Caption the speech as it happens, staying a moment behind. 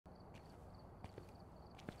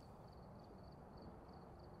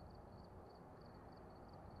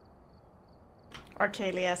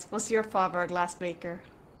Archelius, was your father a glassmaker?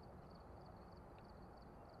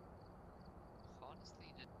 Honestly,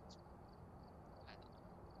 I don't know.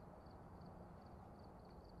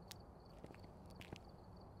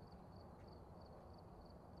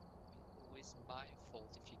 Always my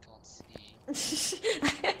fault if you can't see.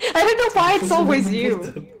 I don't know why it's always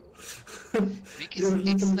you. Because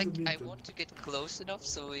it's like I want to get close enough,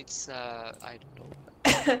 so it's I don't know.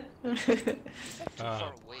 If I'm too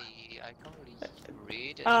far away, I can't really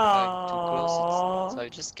read, and if I'm too close, it's not. So I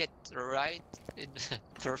just get right in the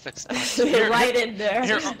perfect spot. Right in there.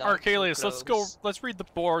 Here, Just not too Archelius, let's go. close. Let's read the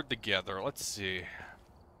board together. Let's see.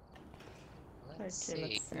 Let's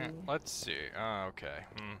Okay, see. let's see. Yeah, let's see. Okay.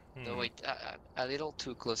 No, wait, a little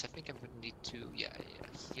too close. I think I would need to. Yeah,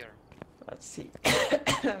 here. Let's see. I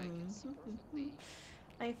can see perfectly.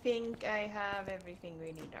 I think I have everything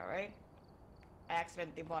we need now, right? I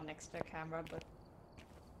accidentally bought next to the camera, but...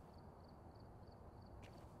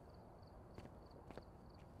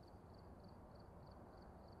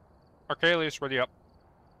 Archelius, ready up.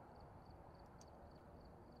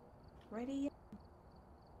 Ready?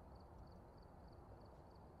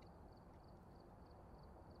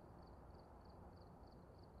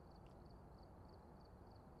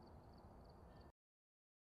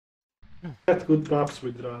 Get good maps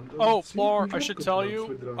with random. Oh, See, Floor, we I get should good tell maps you,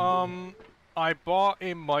 with random. I bought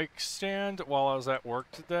a mic stand while I was at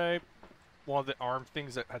work today. One of the arm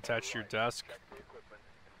things that attached to your desk.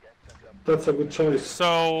 That's a good choice.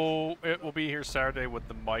 So, it will be here Saturday with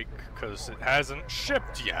the mic, because it hasn't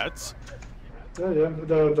shipped yet. Yeah,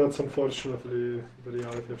 that's unfortunately the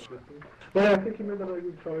reality of shipping. But yeah, I think you made a very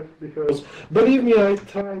good choice because, believe me, I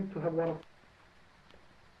tried to have one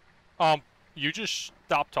of... You just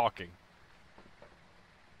stop talking.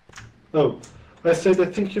 Oh, I said I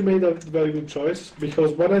think you made a very good choice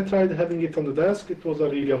because when I tried having it on the desk, it was a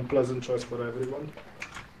really unpleasant choice for everyone.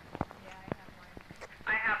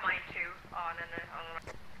 I have mine too on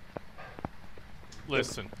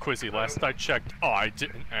Listen, Quizzy, last I checked, I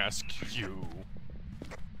didn't ask you.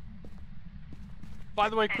 By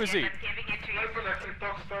the way, Quizzy. I'm giving it to you.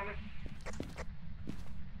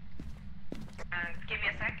 Give me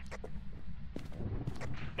a sec.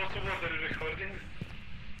 What's the one that you're recording?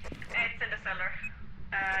 It's in the cellar.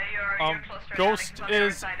 You're close to Ghost it, on the other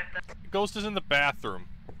is side of the... Ghost is in the bathroom.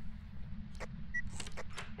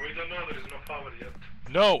 We don't know, there is no power yet.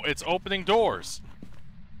 No, it's opening doors.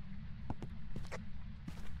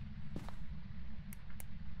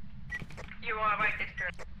 You are right next to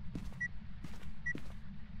it.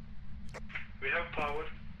 We have power.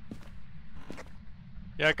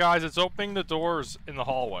 Yeah, guys, it's opening the doors in the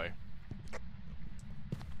hallway.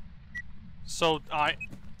 So,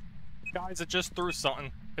 Guys, it just threw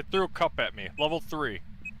something. It threw a cup at me. Level 3.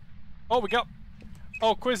 Oh, we got...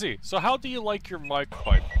 Oh, Quizzy, so how do you like your mic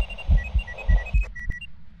pipe?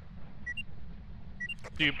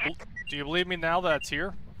 Do you believe me now that it's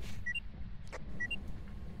here?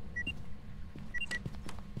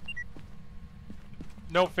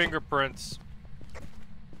 No fingerprints.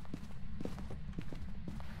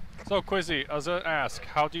 So, Quizzy, I was gonna ask,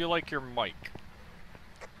 how do you like your mic?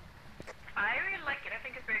 I really like it. I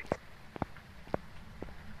think it's very...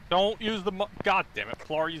 Don't use the God damn it,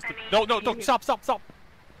 Plar used the... No, stop!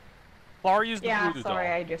 Plar used the voodoo doll.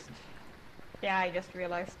 Sorry, I just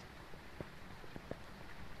realized.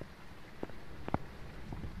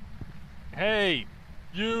 Hey!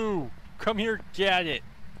 You! Come here, get it!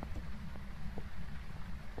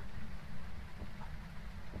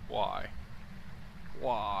 Why?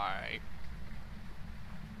 Why?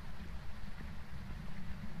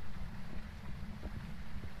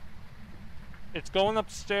 It's going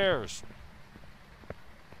upstairs.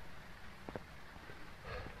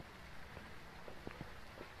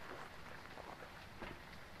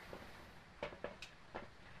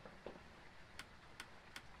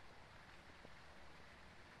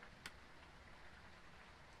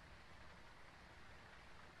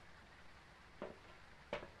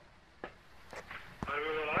 Are we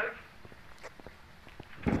alive?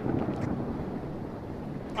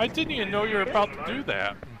 I didn't even know you were about to do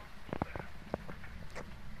that.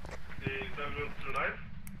 Is everyone still alive?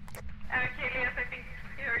 Okay, yes, I think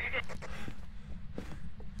you did.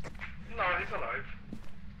 No, he's alive.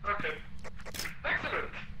 Okay.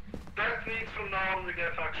 Excellent. That means from now on we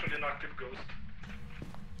get actually an active ghost.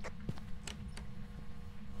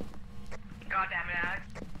 God damn it, Alex.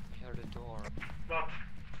 Hear the door. But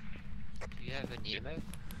Do you have an EMF?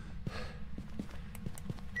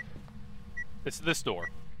 It's this door.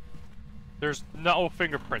 There's no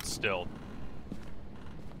fingerprints still.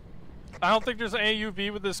 I don't think there's an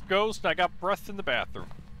AUV with this ghost. I got breath in the bathroom.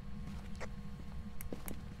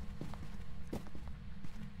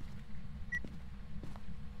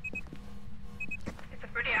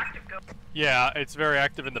 Yeah, it's very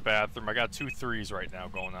active in the bathroom. I got 2 3s right now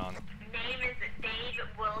going on. Name is Dave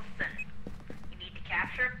Wilson. You need to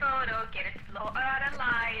capture a photo, get it to blow out a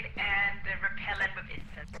light, and repel it with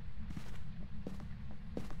incense.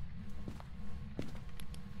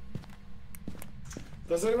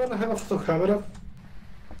 Does anyone have a photo camera?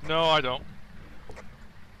 No, I don't.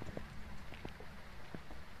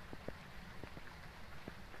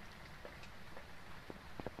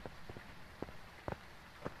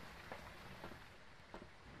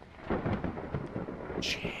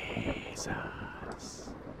 Jesus.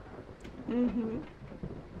 Mm-hmm.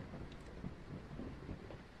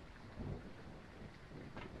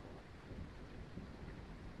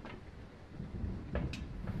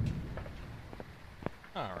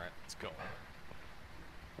 Alright, let's go.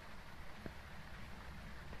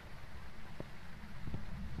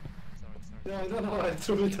 Sorry. Yeah, I don't know, I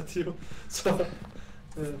threw it at you. So,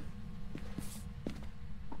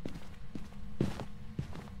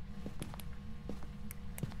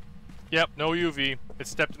 Yep, no UV. It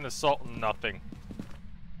stepped in the salt and nothing.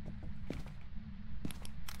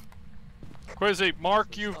 Quizzy,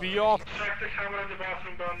 mark UV off. check the camera in the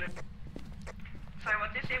bathroom, Donnie. Sorry,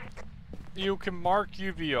 what did you say? You can mark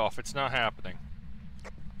UV off. It's not happening.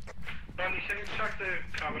 Donnie, can you check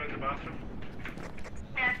the camera in the bathroom?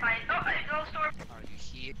 Yeah, fine. Oh, closed door. Are you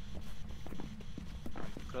here? Are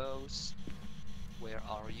you close? Where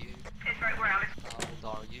are you? It's right where Alex. How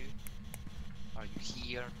old are you? Are you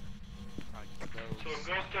here? Are you So close?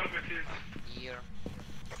 ghost orbit is... Near?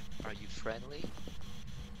 Are you friendly?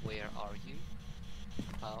 Where are you?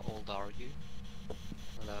 How old are you?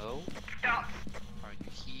 Hello? Stop. Are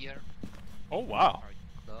you here? Oh, wow. Are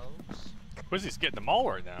you close? Quizzy's getting them all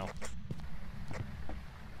right now.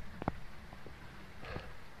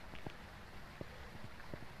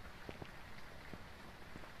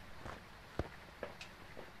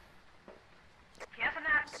 He has an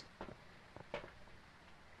axe.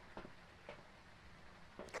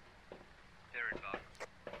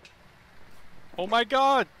 Oh my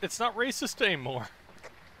god! It's not racist anymore.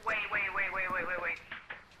 Wait.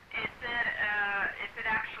 Is it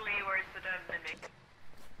actually, or is it a mimic?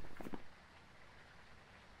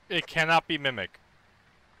 It cannot be mimic.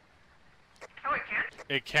 Oh, it can't?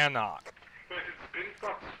 It cannot. Wait, it's Spirit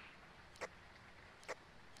Box.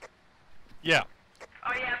 Yeah.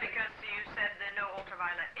 Oh yeah, because you said the no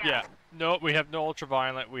ultraviolet. Yeah. No, we have no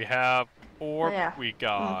ultraviolet. We have orb. Yeah. We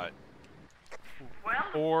got Well,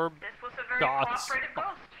 orb. this was a very Dots. cooperative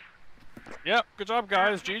ghost. Yep. Good job,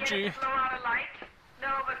 guys. Get it GG. to blow out a light. No,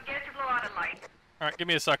 but get it to blow out a light. All right, give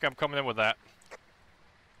me a sec. I'm coming in with that.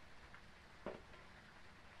 I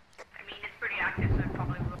mean, it's pretty active, so it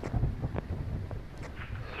probably will. So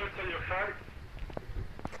it's your card?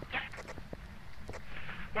 Yep.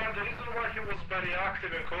 Well, the reason why he was very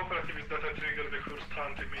active and cooperative is that I triggered the first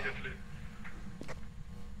hunt immediately.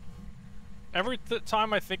 Every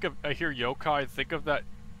time I hear yokai, I think of that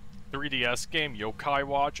 3DS game, Yokai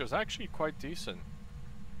Watch. It was actually quite decent.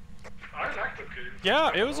 I like the game.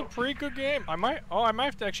 Yeah, it was a pretty good game. I might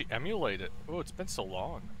have to actually emulate it. Oh, it's been so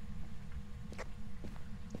long.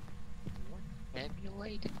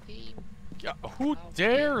 Emulated game? Yeah, who How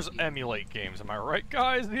dares dare you. emulate games? Am I right,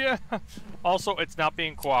 guys? Yeah. Also, it's not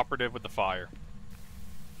being cooperative with the fire.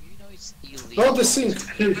 You know it's illegal. No, the sync.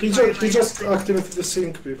 He just activated the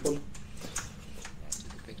sync, people. I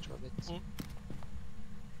took a picture of it.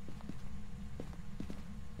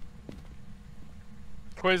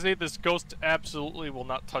 Quizzy, this ghost absolutely will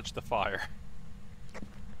not touch the fire.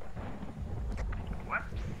 Whoops.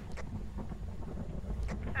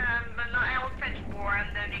 But no, I will fetch more,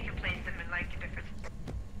 and then you can place them in like a different.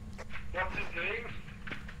 What's his name?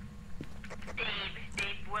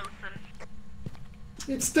 Dave Wilson.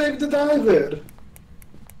 It's Dave the Diver.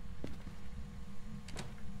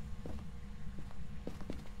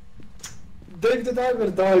 Dave the Diver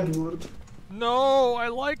died, word. No, I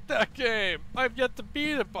like that game. I've yet to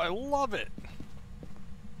beat it, but I love it.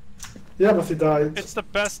 Yeah, but he died. It's the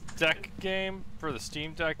best deck game for the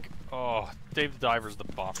Steam Deck. Oh, Dave the Diver's the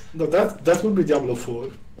bomb. No, that would be Diablo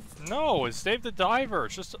 4. No, it's Dave the Diver.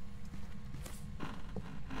 It's just.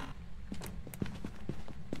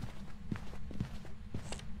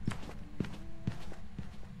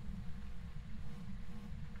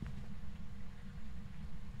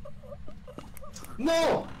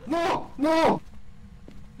 No! No! No!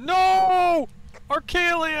 No!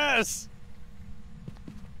 Archelius!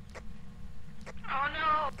 Oh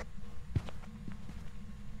no!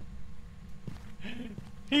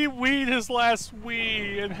 He weed his last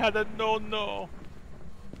wee and had a no-no.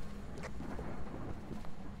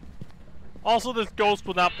 Also, this ghost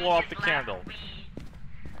will not blow out the candle.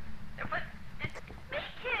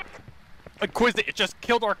 Quiz it just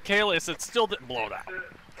killed Archelius, it still didn't blow that. The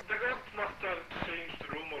ghost must have changed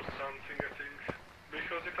room or something, I think.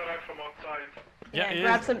 Because it arrived from outside. Yeah, it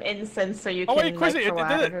grab is. some incense so you Oh can wait, Quiz like, it throw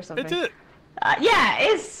did at it! or something. It did it! Yeah,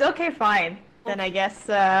 it's okay, fine. Then I guess,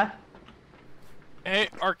 Hey,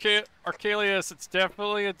 Archelius, it's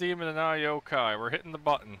definitely a demon and not a yokai. We're hitting the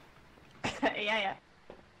button. yeah.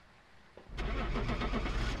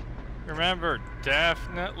 Remember,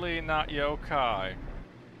 definitely not yokai.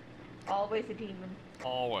 Always a demon.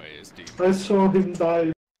 Always demon. I saw him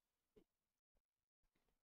die.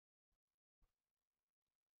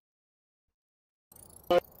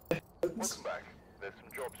 Welcome back. There's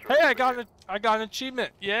some jobs Hey, I got an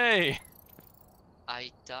achievement! Yay!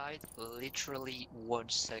 I died literally 1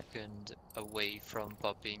 second away from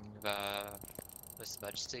popping the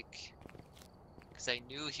smudge stick. Because I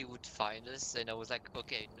knew he would find us, and I was like,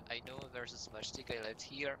 okay, I know there's a smudge stick I left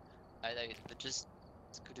here, and I just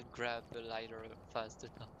couldn't grab the lighter fast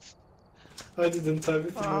enough. I didn't have it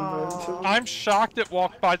in my mind. I'm shocked it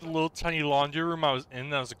walked by the little tiny laundry room I was in,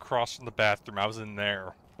 that was across from the bathroom. I was in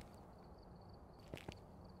there.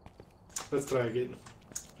 Let's try again.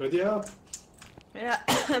 Ready up? Yeah,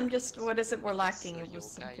 I'm just, what is it we're lacking? So It was yokai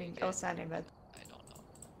something, again. oh, standing bed. I don't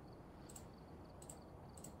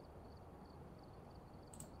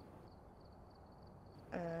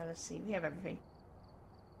know. Let's see, we have everything.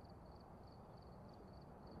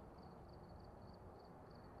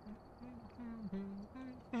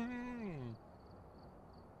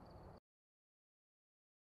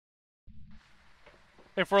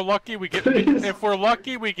 If we're lucky, we get. Please. If we're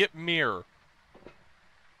lucky, we get mirror.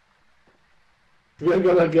 We're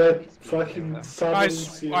gonna get fucking summoning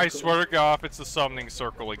circle. I swear to God, if it's the summoning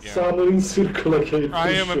circle again. Summoning circle again.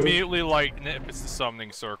 I am for sure. immediately lighting it if it's the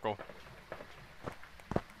summoning circle.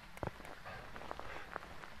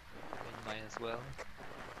 Might as well.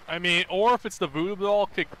 I mean, or if it's the voodoo doll,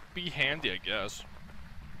 could be handy, I guess.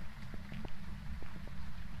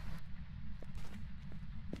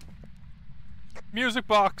 Music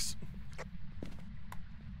box.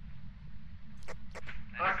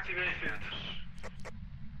 Activated.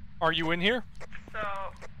 Are you in here? So,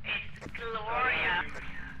 it's Gloria.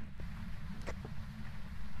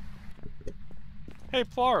 Hey,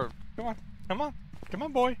 Plar, come on, come on, come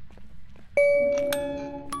on, boy.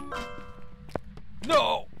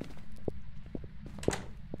 No.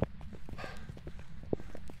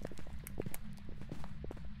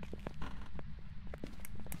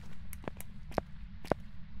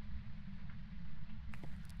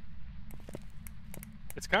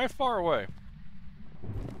 It's kind of far away.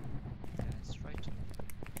 Yeah, it's right.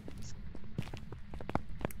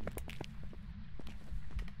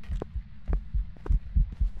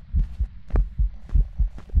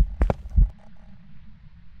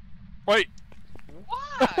 Wait.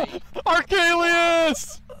 Why?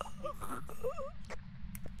 Archelius!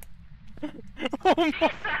 Oh Did you no!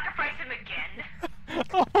 sacrifice him again?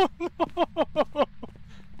 Oh no!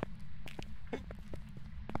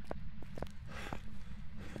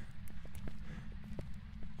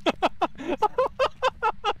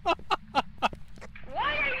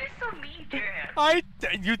 Why are you so mean to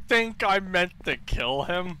him? You think I meant to kill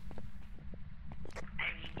him? I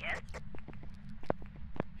mean, yes.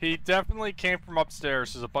 He definitely came from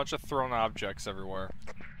upstairs. There's a bunch of thrown objects everywhere.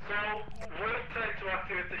 So, we're trying to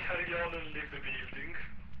activate the Carillon and leave the building.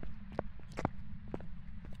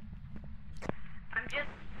 I'm just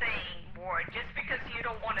saying, Ward, just because you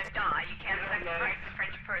don't want to die, you can't Yeah, sacrifice no. a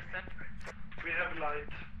French person. We have light.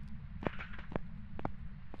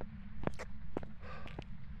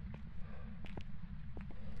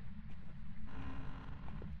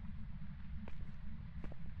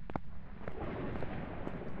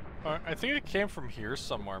 I think it came from here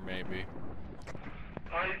somewhere, maybe.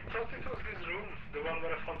 I thought it was this room, the one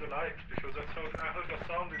where I found the light, because I heard a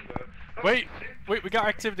sound in there. Oh, Wait, is it? wait, we got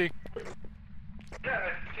activity. Yeah,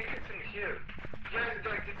 I think it's in here. Yeah, it's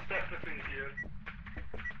definitely in here.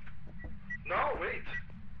 No, wait.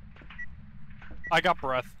 I got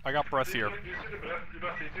breath. I got breath here. Do you see the breath?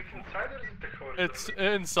 Is it inside or is it the corridor? It's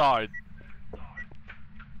inside.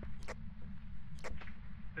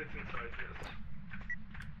 It's inside, yes.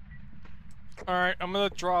 Alright, I'm gonna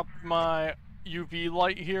drop my UV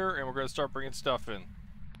light here, and we're gonna start bringing stuff in.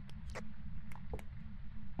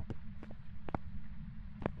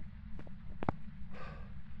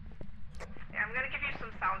 Yeah, I'm gonna give you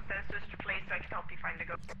some sound sensors to play so I can help you find the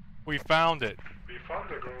ghost. We found it. We found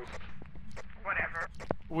the ghost. Whatever.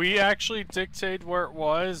 We actually dictated where it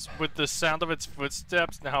was with the sound of its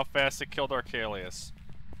footsteps and how fast it killed Archelius.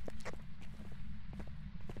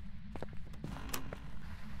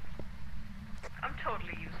 I'm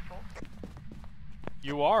totally useful.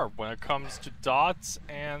 You are when it comes to dots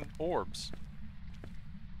and orbs.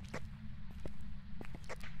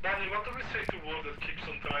 Daniel, what do we say to Ward that keeps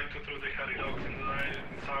on trying to throw the carry dogs inside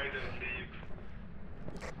and leave?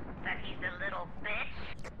 That he's a little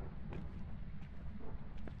bitch.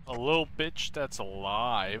 A little bitch that's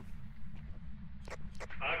alive.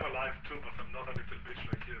 I'm alive too, but I'm not a little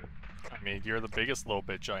bitch like you. I mean, you're the biggest little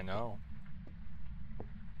bitch I know.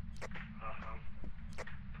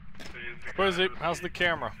 Quizzy, how's the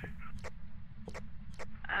camera?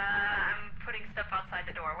 I'm putting stuff outside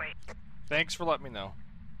the door, wait. Thanks for letting me know.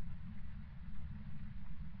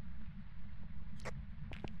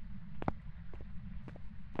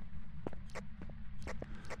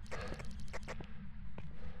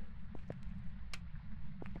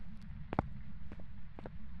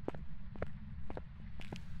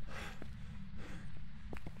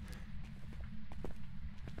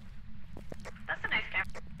 That's a nice camera.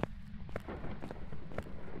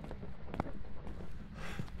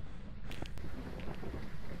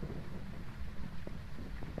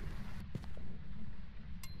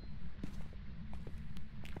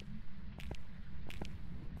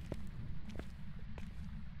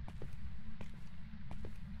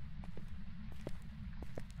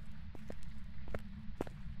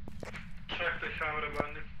 Check the camera,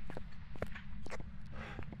 Bunny.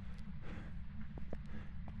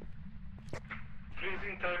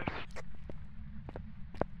 Freezing temps.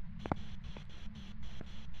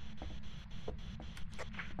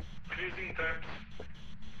 Freezing temps.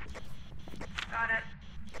 Got it.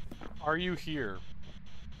 Are you here?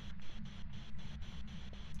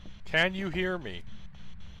 Can you hear me?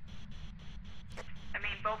 I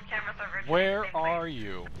mean, both cameras are virtually Where the same are place.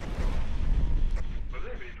 you? What do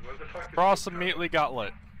you mean? What the fuck is Cross this immediately got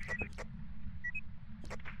lit.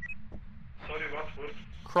 Sorry, what word?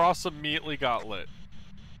 Cross immediately got lit.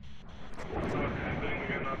 Okay, bring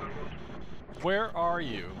me another one. Where are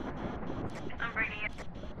you? I'm bringing it.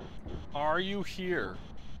 Are you here?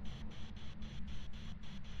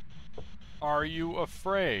 Are you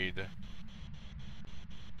afraid?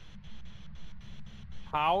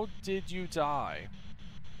 How did you die?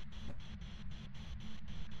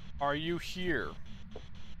 Are you here?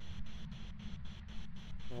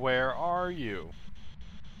 Where are you?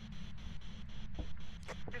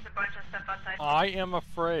 There's a bunch of stuff outside. I am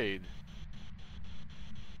afraid.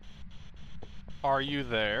 Are you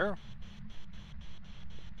there?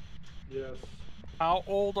 Yes. How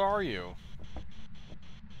old are you?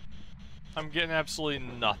 I'm getting absolutely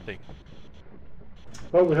nothing.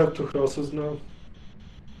 Oh, we have two crosses now.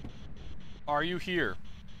 Are you here?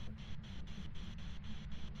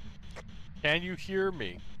 Can you hear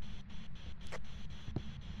me?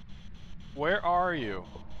 Where are you?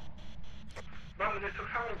 Man, the two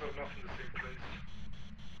cameras are not in the same place.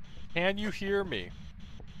 Can you hear me?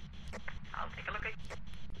 I'll take a look at.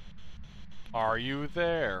 Are you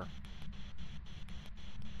there?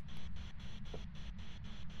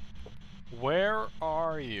 Where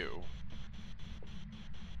are you?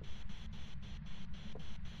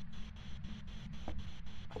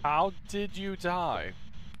 How did you die?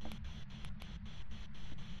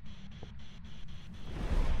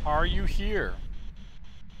 Are you here?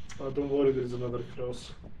 Don't worry, there's another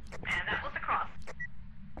cross. And that was a cross.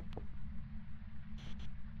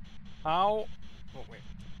 How... Oh, wait.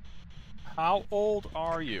 How old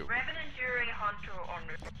are you? Revenant Jury Hunter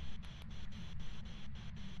Honor.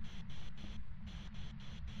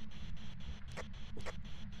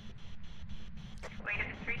 Wait, if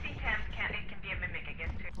it's freezing temps, it can be a mimic, I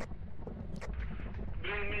guess, too.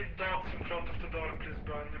 Bring me dots in front of the door, please,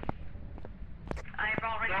 Bunny. I've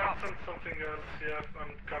already Dots got. and something else, yeah,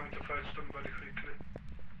 I'm coming to fetch them very quickly.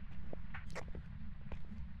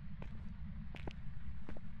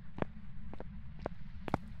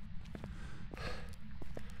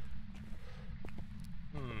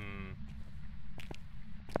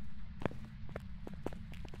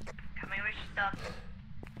 Coming with stuff.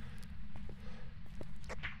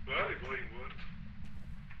 Where are you going, Ward?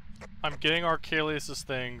 I'm getting Archelius's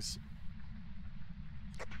things.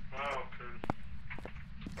 Ah, okay.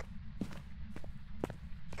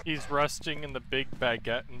 He's resting in the big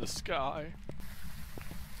baguette in the sky.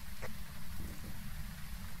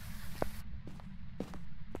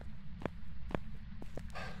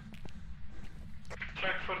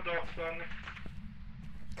 Check for dots, Bunny.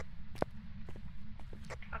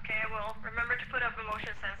 Okay, I will. Remember to put up a motion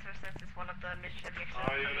sensor since it's one of the mission objectives.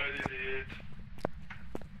 I already did.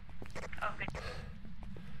 Oh, good.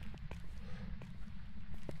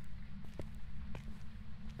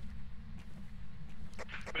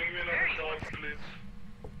 Bring me another Very dots, please.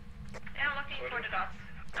 Yeah, I'm looking for the dots.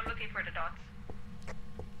 I'm looking for the dots.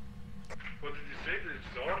 What did you say?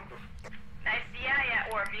 It's orb?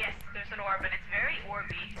 Yeah, orb, yes, there's an orb, and it's very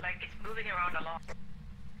orby, like it's moving around a lot.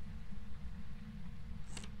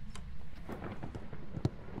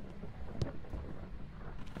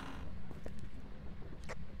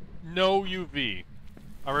 No UV.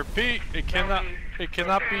 I repeat, it cannot be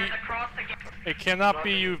UV.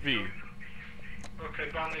 Okay,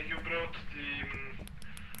 Bunny, you brought the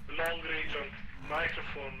long range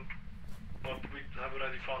microphone, but we have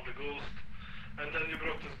already found the ghost. And then you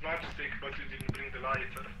brought this matchstick, but you didn't bring the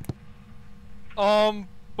lighter.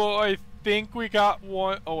 But I think we got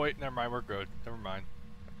one. Oh wait, never mind, we're good. Never mind.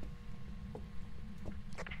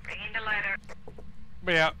 Bring in the lighter.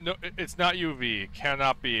 But yeah, no, it's not UV. It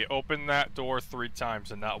cannot be. Open that door 3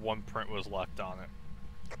 times and not one print was left on it.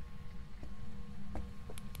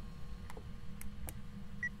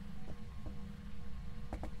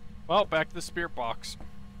 Well, back to the spirit box.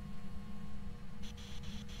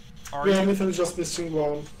 Yeah, Nathan's just missing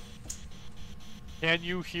one. Can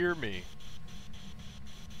you hear me?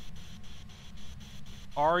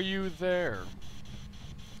 Are you there?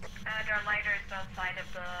 There are lighters outside of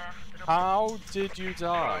the door. How did you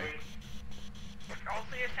die?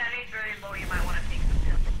 Also, your sanity is very low, you might want to take some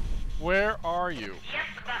pills. Where are you? Yes,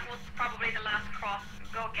 that was probably the last cross.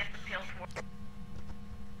 Go get the pills for.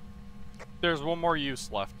 There's one more use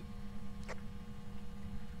left.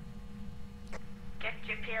 Get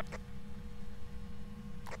your pill.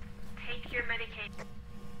 Take your medication.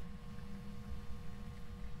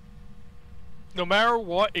 No matter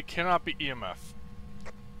what, it cannot be EMF.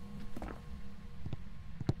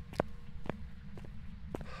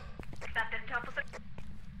 That didn't help us.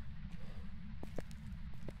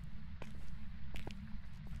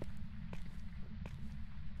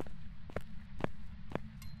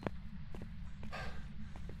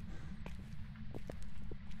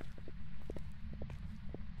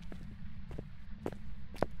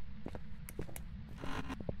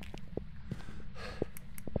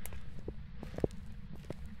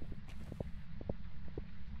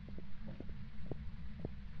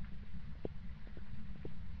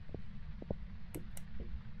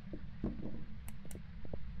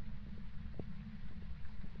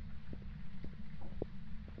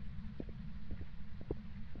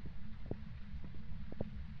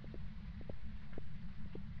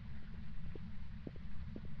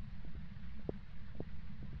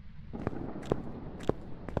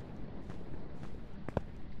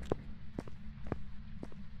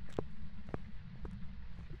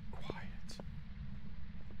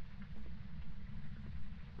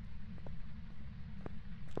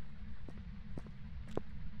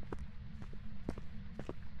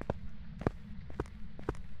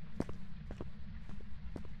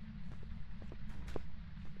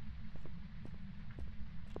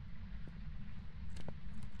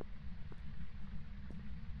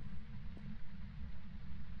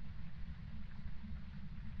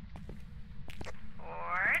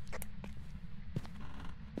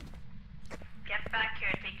 Get back here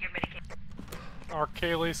and take your medication.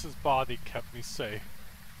 Archelaus' body kept me safe.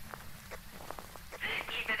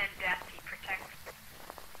 Even in death, he protects.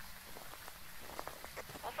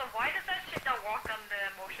 Also, why does that shit not walk on the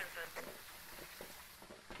motion sensor?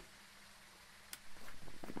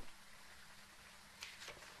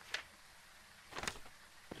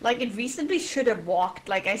 Like, it recently should have walked.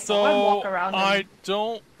 Like, I saw it walk around. I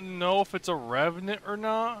don't know if it's a revenant or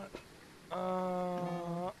not.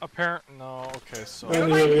 No. Okay, so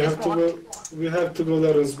Anyway, we have to go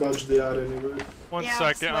there and smudge the art anyway. One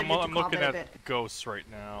second, I'm looking at ghosts right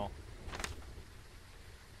now.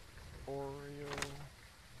 Oreo.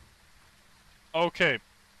 Okay,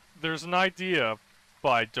 there's an idea, but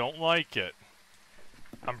I don't like it.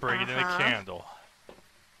 I'm bringing in a candle.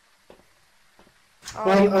 Oh,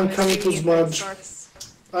 well, I'm coming to smudge.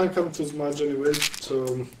 I'm coming to smudge anyway,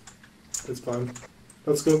 so it's fine.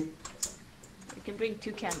 Let's go. You can bring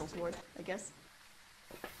 2 candles worth, I guess.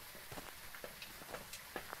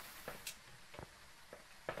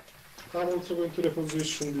 I'm also going to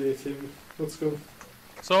reposition the ATM. Let's go.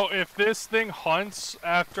 So if this thing hunts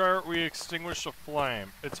after we extinguish a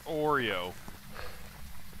flame, it's Oreo.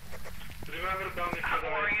 Remember, Danny, to take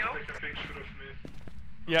a picture of me.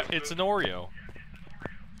 Yeah, it's an Oreo.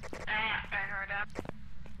 I heard that.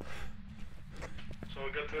 So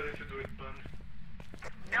get ready to do it, Ben.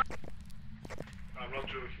 No. I'm not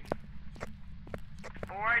joking.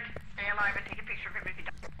 Bored. Stay alive and take a picture of him if he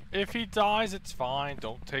dies. If he dies, it's fine.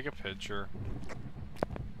 Don't take a picture.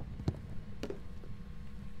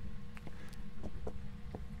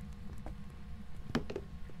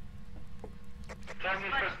 Danny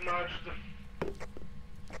has nudged.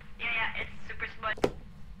 Yeah, it's super smudge.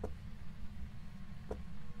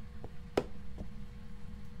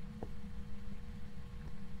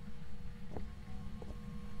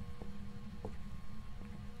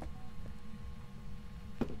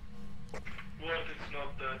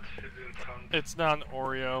 bad. He didn't hunt. It's not an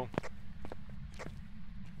Oreo.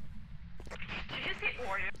 Did you say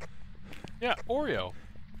Oreo? Yeah, Oreo.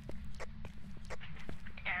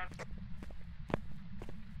 Yeah.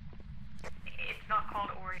 It's not called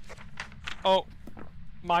Oreo. Oh,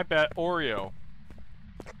 my bad, Oreo.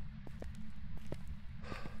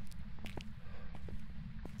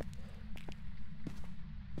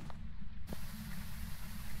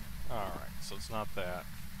 Alright, so it's not that.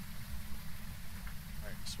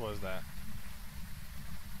 Alright, so what is that?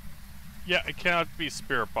 Yeah, it cannot be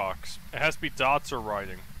Spirit Box. It has to be dots or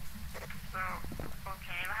writing. So,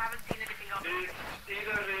 okay, I haven't seen anything else. It's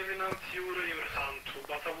either Revenant, Yurei, or Hantu,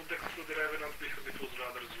 but I would exclude the Revenant because it was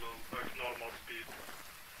rather slow, like normal speed.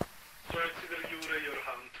 So it's either Yurei or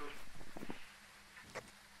Hantu.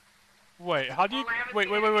 Wait, how do you... Well, I haven't Wait,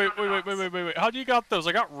 seen wait, wait, anything wait, on wait, the wait, dots. wait, wait, wait. How do you got those?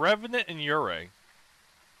 I got Revenant and Urei.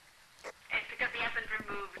 It's because he hasn't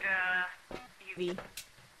removed UV.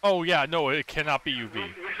 Oh yeah, no, it cannot be UV. We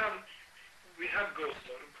have Ghost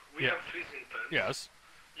Orb, we Yeah. have Freezing Pants. Yes.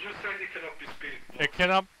 You said it cannot be Spirit Box. It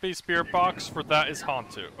cannot be Spirit Box, for that is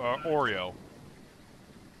Hantu, Oreo.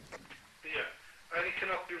 Yeah, and it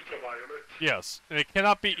cannot be Ultraviolet. Yes, and it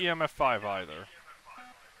cannot be EMF5 either.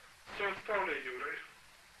 So it's probably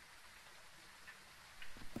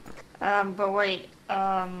Yurei. But wait,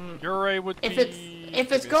 Urei would if be...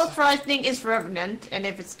 it's Ghost Frightening, it's Revenant, and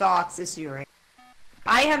if it's dots, it's Yurei.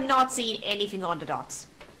 I have not seen anything on the dots.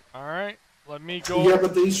 Alright, let me go... Yeah,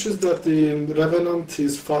 but the issue is that the Revenant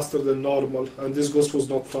is faster than normal, and this ghost was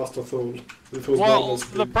not fast at all. It was Well, normal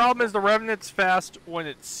speed. the problem is the Revenant's fast when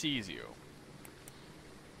it sees you.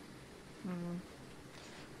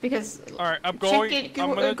 Because Alright, I'm going... check it,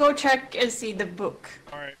 I'm gonna... go check and see the book.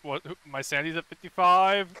 Alright, what? My sandy's at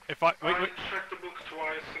 55. If I... Wait, I wait. checked the book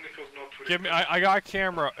twice and it was not written. Give me... I got a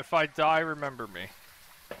camera. If I die, remember me.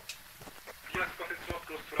 Yes, but it's not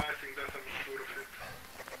Ghost Writing, that I'm sure of it.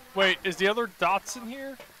 Wait, is the other dots in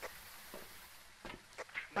here?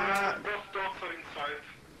 Both dots are inside.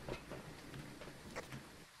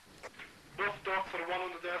 Both dots are one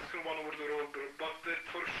on the desk and one over the roller, but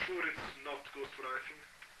for sure it's not Ghost Writing.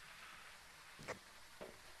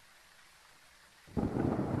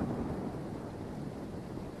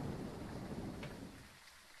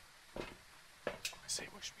 I say,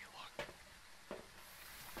 wish me luck.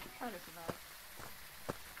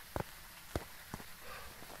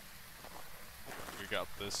 We got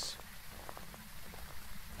this.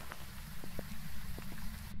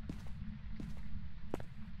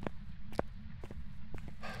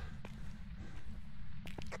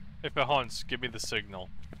 If it hunts, give me the signal.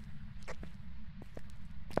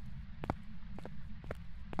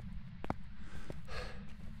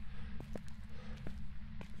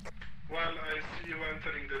 Well, I see you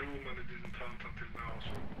entering the room and it didn't hunt until now,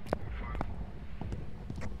 so we're fine.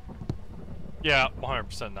 Yeah,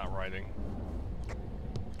 100% not writing.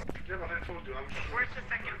 Yeah, but I told you, I'm sure. Where's the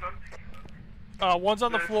second book? One's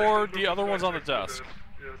on the Yeah, floor, second the book other is one's on the right next to desk.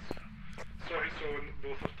 Yes. So he saw in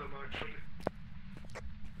both of them actually.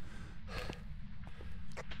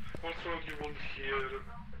 Also, you will hear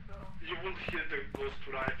the ghost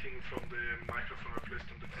writing from the microphone I placed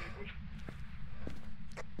on the table.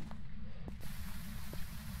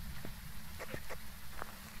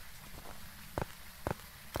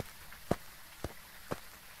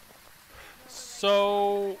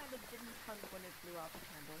 So,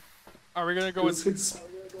 are we gonna go with? It's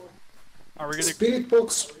Are we gonna? Spirit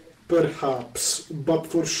Box, perhaps, but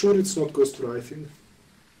for sure it's not Ghost Writing.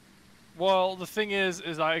 Well, the thing is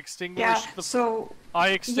I extinguished Yeah, the. so... I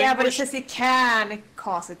extinguished. Yeah, but it says it can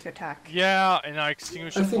cause it to attack. Yeah, and I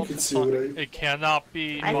extinguished I it think multiple it's times. you, right? It cannot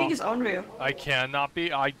be. I think it's unreal. I cannot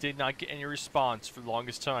be. I did not get any response for the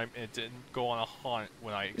longest time. And it didn't go on a hunt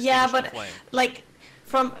when I extinguished Yeah, the but flame. like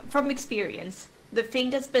from experience, the thing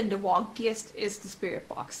that's been the wonkiest is the spirit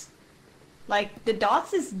box. Like the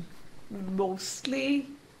dots is mostly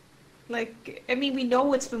like I mean we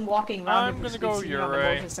know it's been walking around. I'm because gonna we've go seen it on the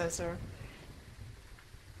Urei. motion sensor.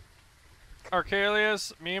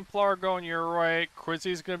 Archelius, me and Plar are going your way.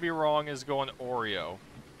 Quizzy's gonna be wrong. Is going Oreo.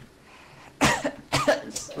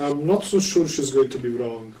 I'm not so sure she's going to be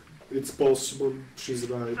wrong. It's possible she's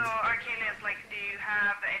right. So, Archelius, like, do you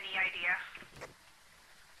have any idea?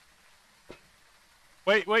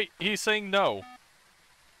 Wait. He's saying no.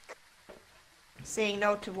 Saying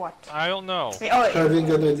no to what? I don't know.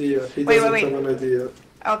 Having an idea. He Wait, doesn't wait. have an idea.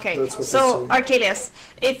 Okay, That's what so he's saying. Archelius,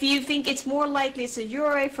 if you think it's more likely it's a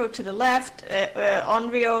Urei throw to the left,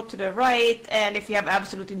 Onryo to the right, and if you have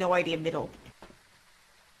absolutely no idea, middle.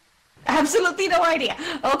 Absolutely no idea.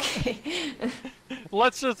 Okay.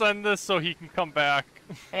 Let's just end this so he can come back.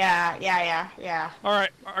 Yeah. Alright,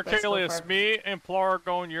 Let's go Archelius, for it. me and Plar are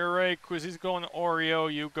going your way, Quizzy's going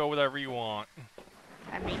Oreo, you go whatever you want.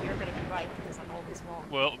 I mean, you're gonna be right because I'm always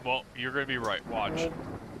wrong. Well, you're gonna be right, watch.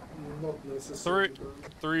 Not necessarily.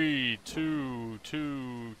 3, 2,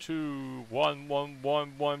 2, 2, 1, 1,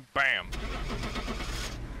 1, 1, bam!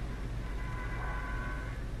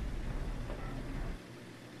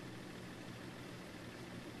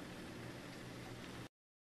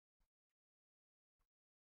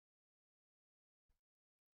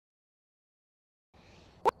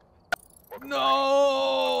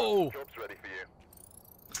 No! Job's ready for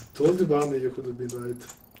you. Told you, Barney, you could have been right.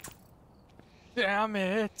 Damn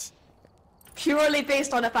it! Purely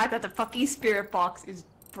based on the fact that the fucking spirit box is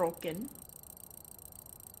broken.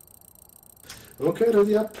 Okay,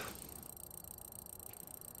 ready up.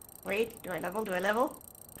 Wait, do I level?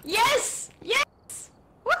 Yes! Yes!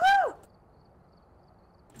 Woohoo!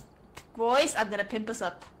 Boys, I'm gonna pimp us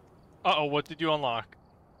up. Uh-oh, what did you unlock?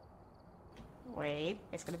 Wait,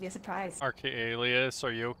 it's gonna be a surprise. Archelius,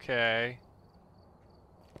 are you okay?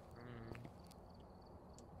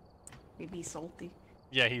 Maybe he's salty.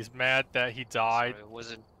 Yeah, he's mad that he died. Sorry, it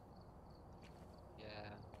wasn't. Yeah.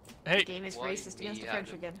 Hey, The game is racist against the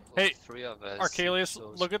French again. Hey, 3 of us. Archelius,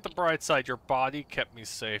 so look at the bright side. Your body kept me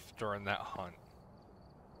safe during that hunt.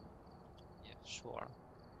 Yeah, sure.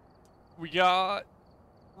 We got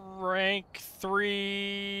rank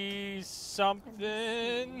 3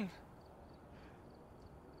 something.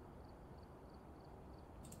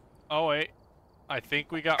 Oh wait, I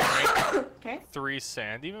think we got rank Okay. 3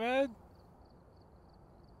 Sandy Med.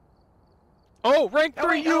 Oh, rank 3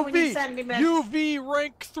 wait, oh, we need UV! Sandy Med. UV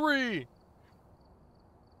rank 3!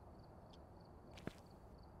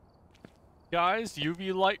 Guys,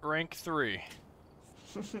 UV light rank 3.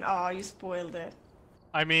 Oh, you spoiled it.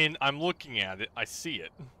 I mean, I'm looking at it. I see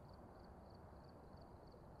it.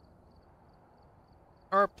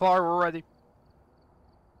 Alright, Plar, we're ready.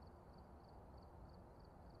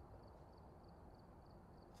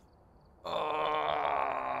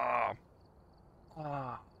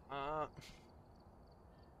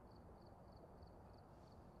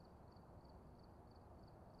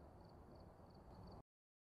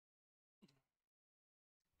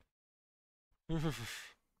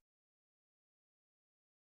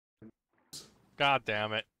 God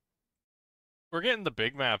damn it. We're getting the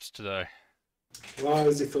big maps today. Why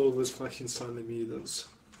is it always fucking centimeters?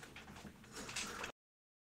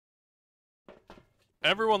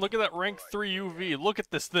 Everyone, look at that rank 3 UV. Look at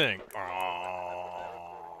this thing.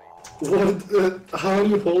 What? How are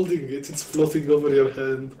you holding it? It's floating over your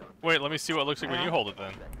hand. Wait, let me see what it looks like when you hold it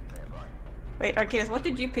then. Wait, Arcadis, what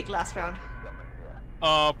did you pick last round?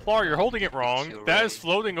 Plar, you're holding it wrong. That is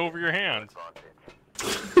floating over your hand.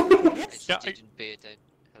 I just Yeah, didn't pay attention.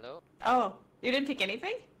 Hello? Oh, you didn't pick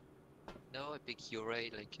anything? No, I picked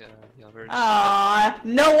Uri, like, the other. Aww,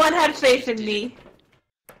 no one had faith in me.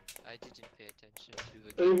 I didn't pay attention to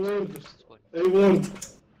Hey, the Ward. first one. Hey, Ward.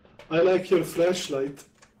 I like your flashlight.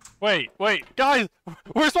 Wait, guys!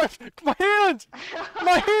 Where's my hand?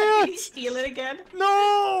 My Did you hand! steal it again?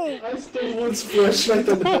 No! I stole one's flashlight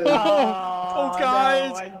and hand. Oh,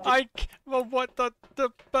 guys! no, Well, what the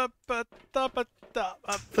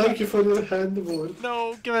Thank you for your hand, Ward.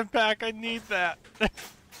 No, give it back. I need that.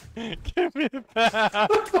 Give me it back.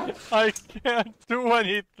 I can't do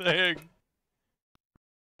anything.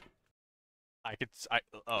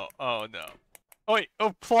 Oh no. Oh wait.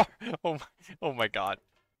 Oh, Plar. Oh my God.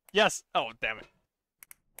 Yes. Oh damn it.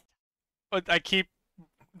 But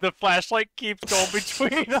the flashlight keeps going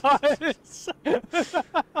between us.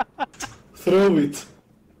 Throw it.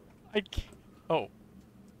 I can't. Oh.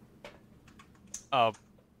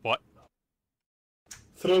 What?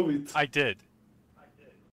 Throw it. I did.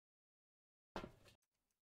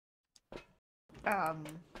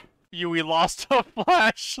 We lost a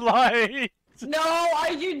flashlight. No,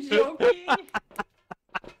 are you joking?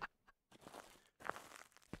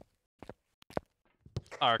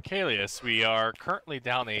 Archelius, we are currently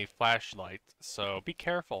down a flashlight, so be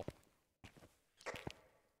careful.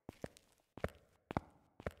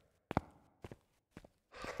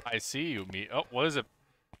 I see you, me. Oh, what is it?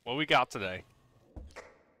 What we got today?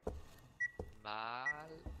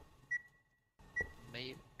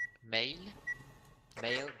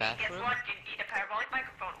 Male Guess bathroom? what? You need a parabolic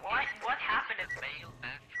microphone. What happened in Male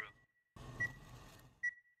bathroom.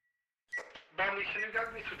 Barney, can you guide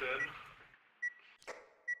me to them?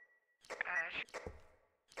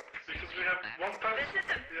 Because we have one person. This is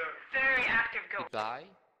a Yeah, very active ghost. Goodbye.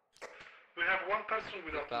 we have one person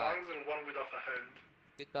without Goodbye. lungs and one without a hand.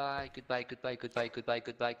 Goodbye, goodbye, goodbye, goodbye, goodbye,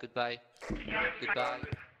 goodbye, goodbye. Goodbye.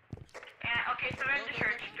 Okay, so we're in the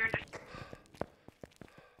church.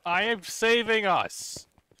 I am saving us.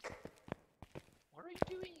 What are you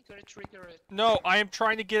doing? You're gonna trigger it. No, I am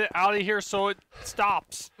trying to get it out of here so it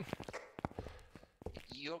stops.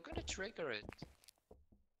 You're gonna trigger it.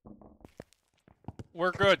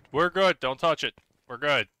 We're good. We're good. Don't touch it. We're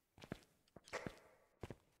good.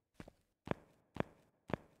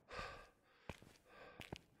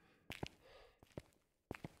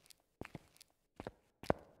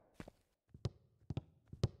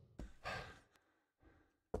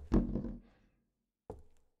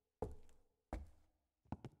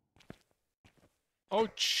 Oh,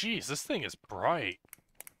 jeez, this thing is bright.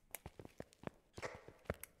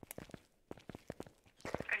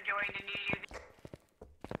 Enjoying the new year.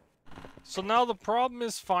 So now the problem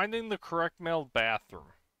is finding the correct male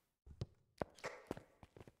bathroom.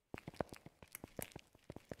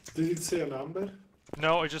 Did it say a number?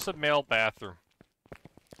 No, it's just a male bathroom.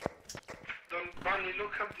 Bunny,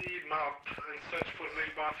 look at the map and search for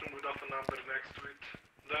male bathroom without a number next to it.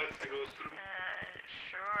 That's the ghost room.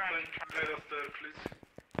 Sure, I Thank can let us there, please.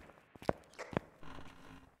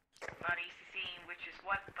 not easy seeing which is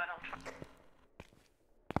what, but I'll try.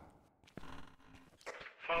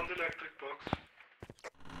 Found the electric box.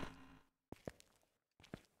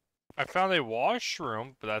 I found a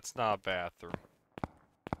washroom, but that's not a bathroom.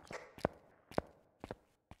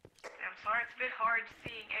 I'm sorry, it's a bit hard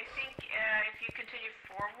seeing. I think if you continue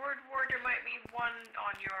forward, there might be one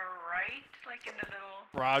on your right, like in the little...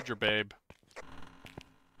 Roger, babe.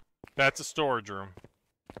 That's a storage room.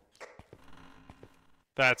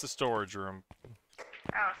 That's a storage room.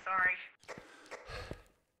 Oh, sorry.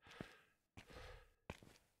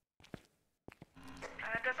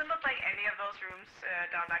 It doesn't look like any of those rooms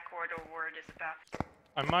down that corridor where it is a bathroom.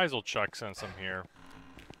 I might as well check since I'm here.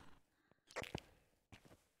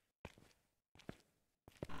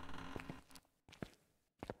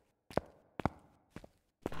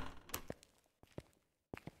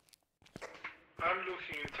 I'm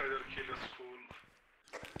looking inside Achilles' pool.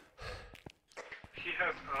 He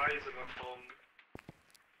has eyes and a tongue.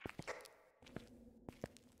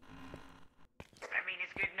 I mean,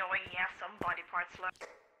 it's good knowing he has some body parts left.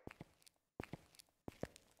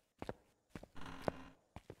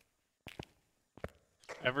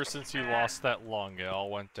 Ever since he lost that lung, it all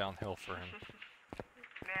went downhill for him.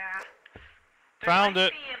 Yeah. Found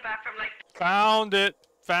it! Be a bathroom, like... Found it!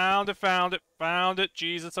 Found it, found it, found it!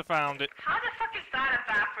 Jesus, I found it! How the fuck is that a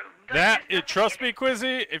bathroom? Trust me,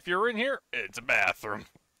 Quizzy, if you're in here, it's a bathroom.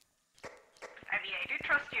 I mean, I do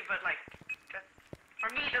trust you, but like,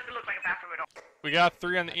 for me, it doesn't look like a bathroom at all. We got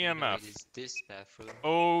 3 on the It EMF. is this bathroom.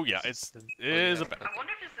 Oh yeah, it is a I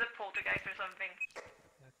wonder if this is a poltergeist or something.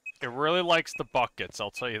 It really likes the buckets,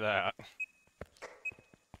 I'll tell you that.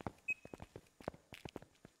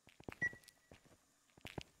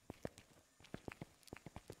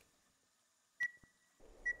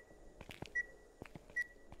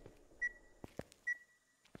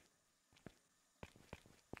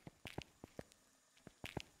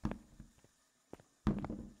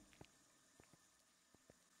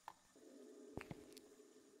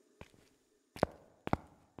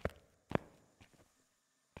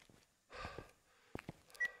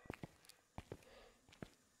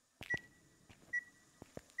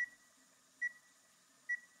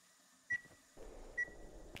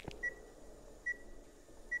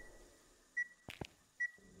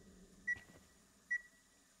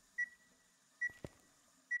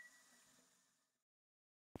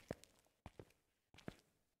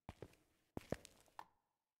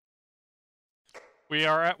 We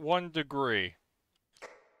are at 1 degree.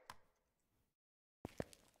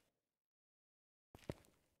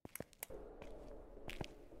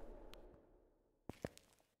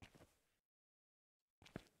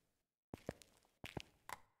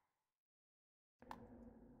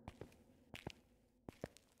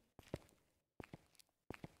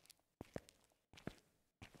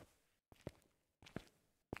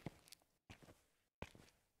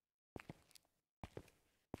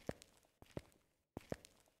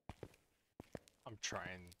 I'm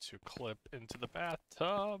trying to clip into the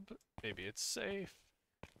bathtub. Maybe it's safe.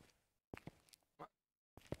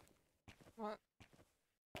 What?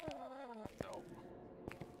 No.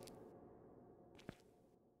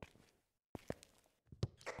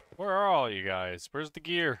 Where are all you guys? Where's the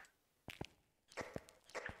gear?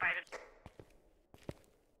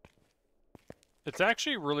 It's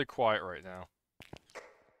actually really quiet right now.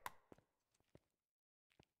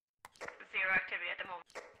 Zero activity at the moment.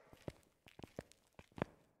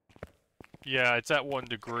 Yeah, it's at 1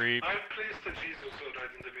 degree. I'm pleased that Jesus already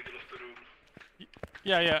in the middle of the room.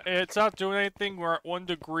 Yeah, it's not doing anything. We're at 1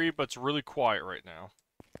 degree, but it's really quiet right now.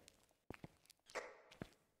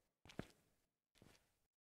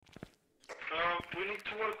 We need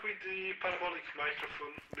to work with the parabolic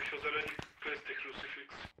microphone because I already placed the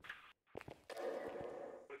crucifix.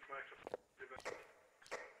 With microphone.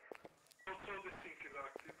 Also, the sync is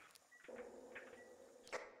active.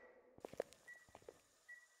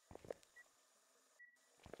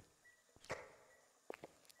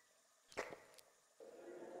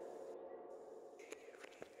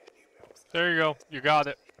 There you go. You got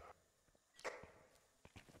it.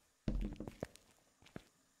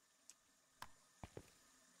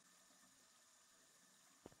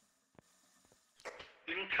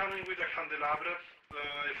 Incoming with a candelabra.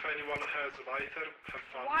 If anyone has a lighter, have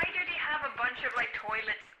fun. Why do they have a bunch of like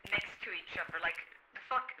toilets next to each other? Like, the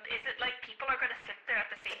fuck? Is it like people are gonna sit there at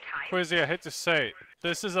the same time? Quizzy, I hate to say it.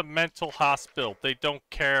 This is a mental hospital. They don't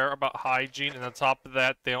care about hygiene, and on top of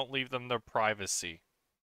that, they don't leave them their privacy.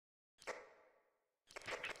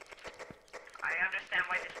 I understand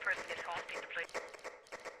why this person is haunting the place.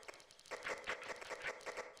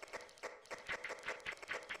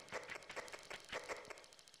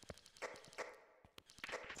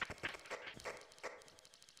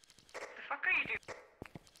 The fuck are you doing?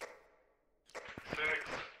 Sex.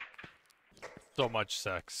 So much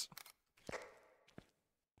sex.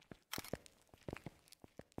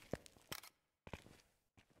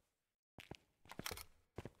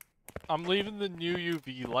 I'm leaving the new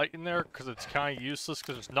UV light in there because it's kind of useless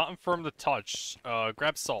because there's nothing for him to touch.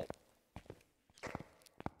 Grab salt.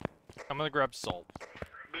 I'm gonna grab salt.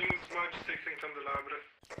 Bring smudge stick and candelabra.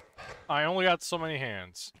 I only got so many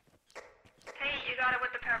hands. Hey, you got it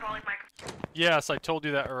with the parabolic microphone. Yes, I told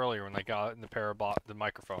you that earlier when I got it in the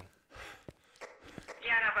microphone.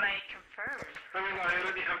 Yeah, no, but I confirmed. I mean, I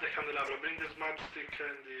already have the candelabra. Bring the smudge stick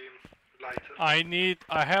and the lighter.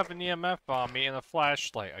 I have an EMF on me and a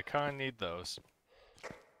flashlight. I kinda need those.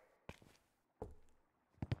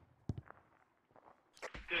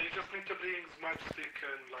 Yeah, you just need to bring smudge stick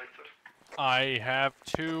and lighter. I have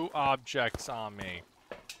 2 objects on me.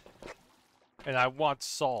 And I want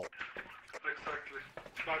salt. Exactly.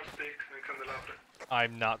 Smudge stick and candelabra.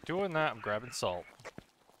 I'm not doing that. I'm grabbing salt.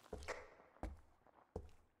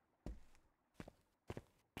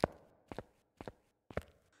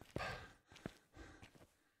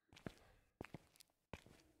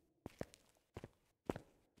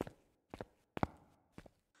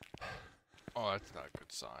 Oh, that's not a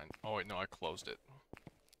good sign. Oh wait, no, I closed it.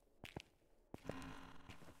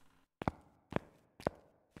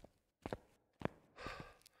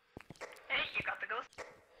 Hey, you got the ghost.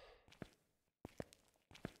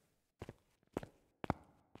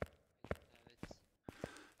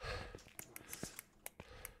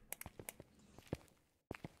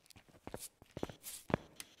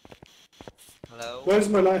 Hello? Where's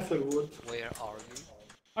my lighter, Wood? Where are you?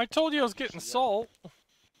 I told you I was getting salt.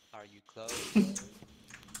 Are you close?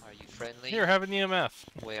 Are you friendly? Here, have an EMF.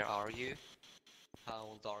 Where are you? How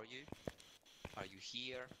old are you? Are you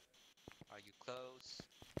here? Are you close?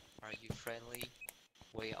 Are you friendly?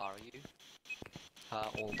 Where are you?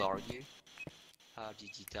 How old are you? How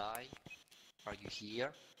did you die? Are you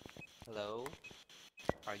here? Hello?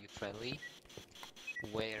 Are you friendly?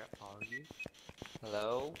 Where are you?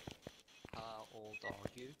 Hello? How old are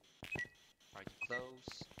you? Are you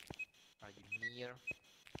close? Are you near?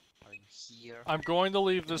 Are you here? I'm going to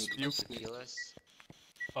leave this Can view. you feel us?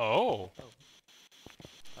 Oh.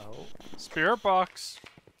 Oh. Spirit box.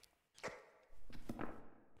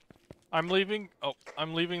 I'm leaving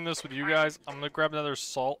this with you guys. I'm gonna grab another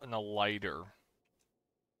salt and a lighter.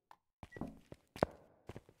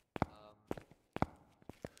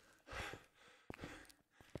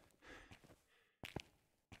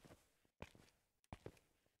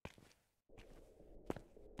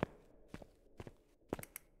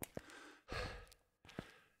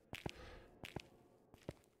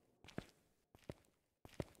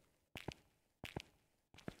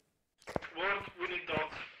 Word, we need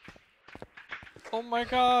dots. Oh my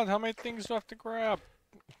god, how many things do I have to grab?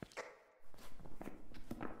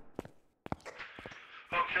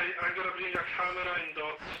 Okay, I'm gonna bring a camera and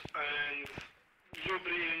dots, and you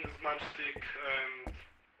bring smudge stick and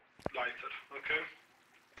lighter, okay?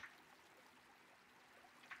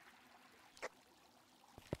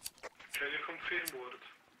 Can you confirm, Word?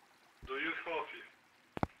 Do you copy?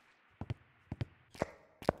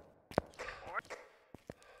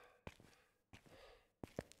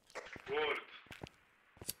 Word.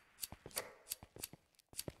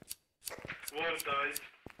 Word died.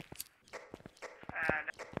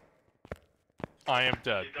 I am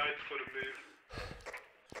dead. He died for a move.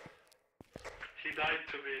 died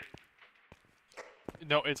to me.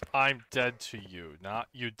 No, it's I'm dead to you, not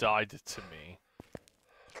you died to me.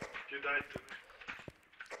 You died to me.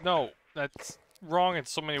 No, that's wrong in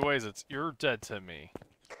so many ways. It's you're dead to me.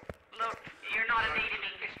 Look, you're not a native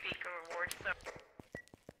English speaker, Ward, so...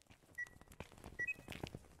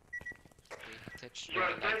 You are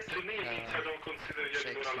dead to me means I don't consider you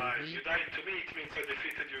anymore alive. You died to me, it means I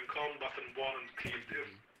defeated you in combat and won and killed you.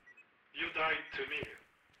 You died to me.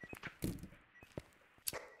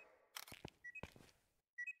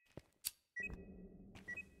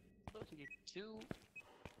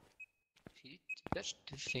 He touched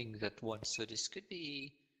the thing at once, so this could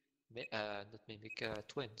be not mimic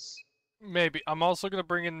twins. Maybe. I'm also gonna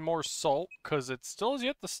bring in more salt, because it still has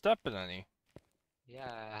yet to step in any.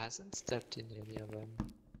 Yeah, hasn't stepped in any of them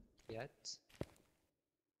yet.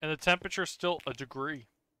 And the temperature's still a degree.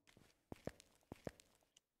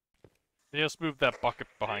 They just moved that bucket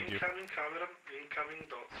behind you. Incoming camera, incoming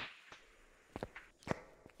dots.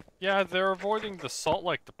 Yeah, they're avoiding the salt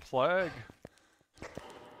like the plague. Could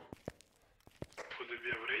it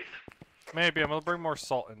be a wraith? Maybe. I'm gonna bring more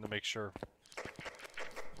salt in to make sure.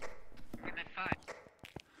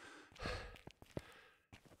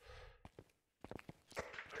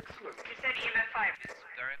 Excellent. You said EMF 5.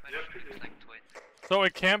 Very much Yep, it is. like twins. So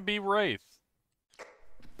it can be Wraith.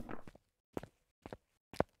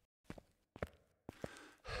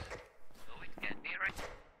 So it can be right.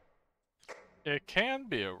 It can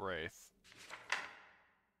be a Wraith.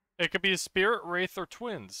 It could be a spirit, Wraith, or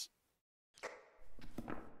twins.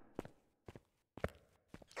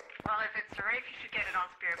 Well, if it's a Wraith, you should get it on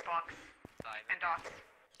Spirit Box. And dots.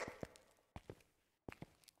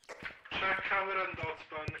 Check camera and dots,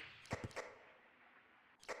 Bunny.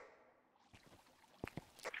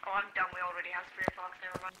 Oh, I'm dumb. We already have Spirit Box.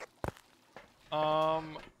 Never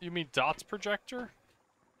mind. You mean Dots projector?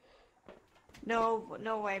 No,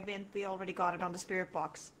 I meant we already got it on the spirit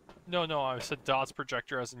box. No, I said Dots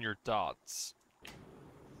projector as in your dots.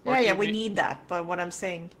 Or Yeah, do you we mean- need that, but what I'm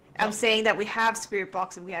saying... I'm saying that we have spirit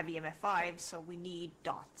box and we have EMF 5, so we need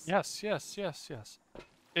dots. Yes. Is Yes,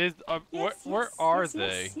 where yes, are yes,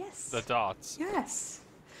 they? yes, yes. The dots. Yes.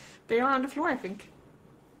 They are on the floor, I think.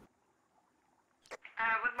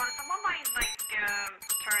 Would someone mind, like,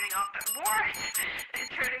 turning off the... Ward!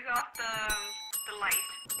 Turning off the light.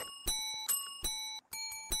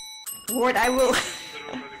 Ward, I will... In the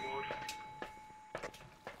room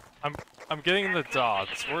anymore. I'm getting the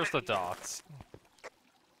dots. Where's the dots?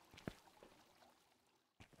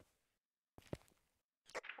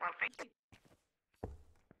 Well, thank you.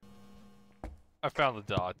 I found the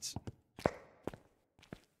dots.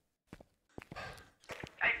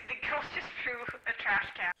 The ghost just threw a trash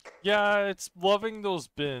can. Yeah, it's loving those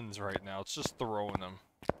bins right now. It's just throwing them.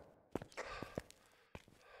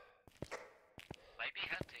 Might be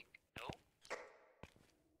hunting. No?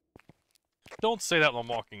 Don't say that when I'm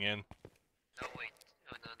walking in. No, wait.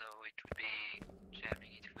 No. It would be jamming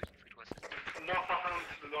it if it wasn't. Not a hunt,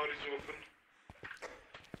 the door is open.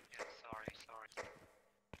 Yeah, sorry.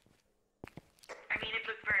 I mean, it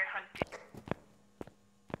looked very hunty.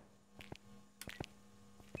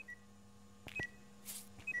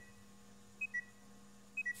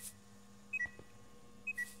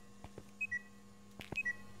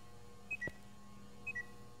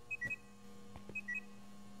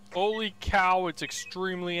 Holy cow, it's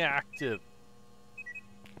extremely active.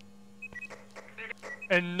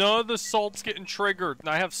 And none of the salt's getting triggered, and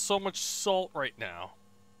I have so much salt right now.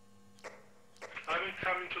 I'm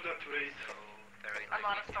coming to that wraith. So, very A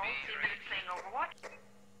lot of likely to souls, be even right. if playing Overwatch.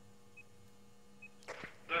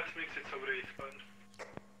 That means it's a wraith, man.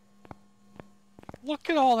 Look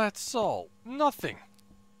at all that salt. Nothing.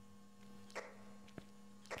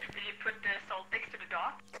 Did you put the salt next to the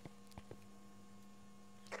dot?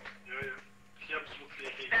 Yeah. He absolutely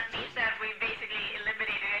hates That means that we basically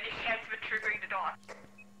eliminated any chance of it triggering the dot.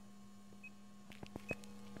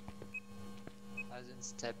 Hasn't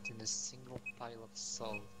stepped in a single pile of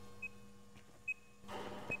salt.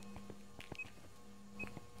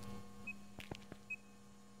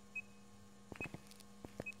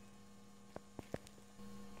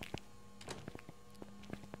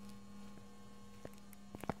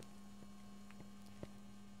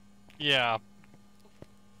 Yeah.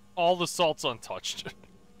 All the salt's untouched.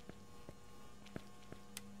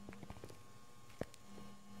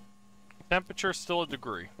 Temperature still a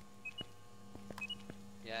degree.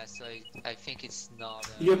 Yeah, so I think it's not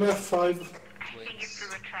EMF 5. I think you twins. threw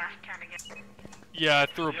a trash can again. Yeah, I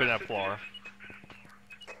threw a Yes, bin it at floor.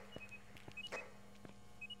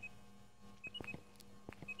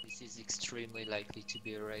 This is extremely likely to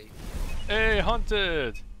be a raid. Hey,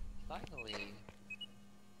 hunted! Finally.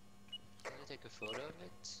 take a photo of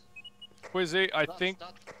it? Quizzy, I Dots, think.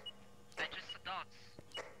 dots. I just saw dots.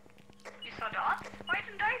 You saw dots? Why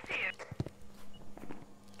didn't I see it?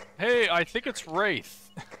 Hey, I think it's Wraith.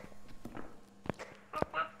 Whoop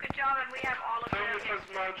whoop, good job, and we have all of Tell me them. if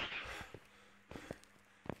it's matched.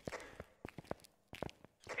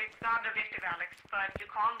 It's not an objective, Alex, but you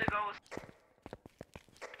calm the ghost.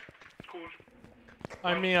 Cool.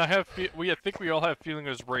 I mean, I think we all have feeling it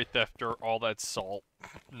was Wraith after all that salt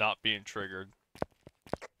not being triggered.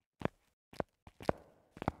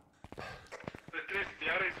 At least the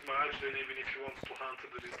area is matched, and even if he wants to hunt the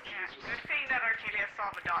risk, Yeah, Jesus. good thing that Archelius saw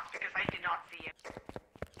the dots because I did not see it.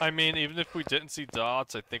 I mean, even if we didn't see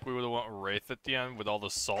dots, I think we would have went Wraith at the end with all the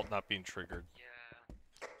salt not being triggered. Yeah.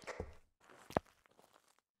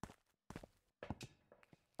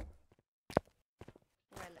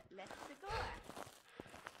 Well, let's go.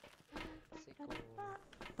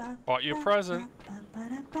 Bought you a present. Ah,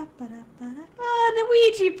 the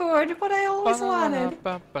Ouija board, what I always wanted.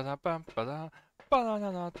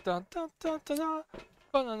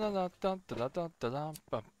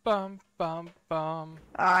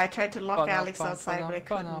 I tried to lock Alex outside, but I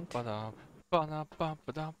couldn't.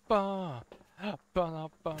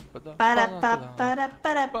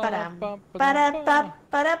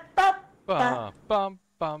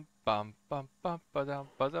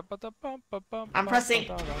 I'm pressing.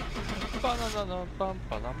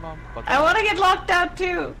 I want to get locked out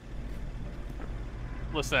too.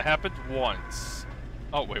 Listen, it happened once.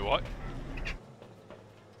 Oh, wait, what?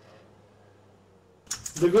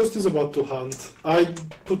 The ghost is about to hunt. I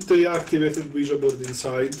put the activated Ouija board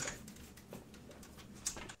inside.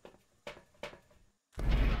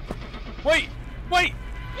 Wait! Wait!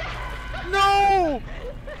 No!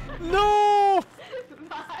 No!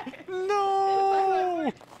 Bye.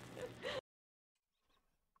 No!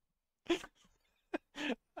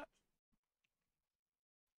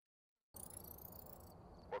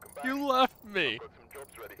 You left me. Got some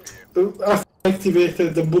jobs ready for you. I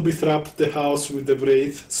activated the booby trapped the house with the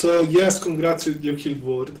Wraith. So yes, congrats, you killed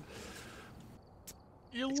Ward.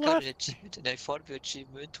 You It's got an left. achievement, and I thought the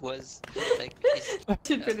achievement was like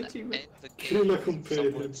Achievement, achievement. end the Kill game a with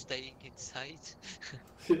companion. someone staying inside.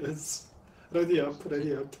 Yes. Ready up,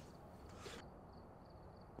 ready up.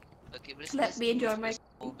 Okay, but Let me enjoy my-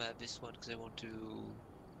 this one because I want to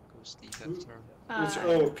go sleep after. Which,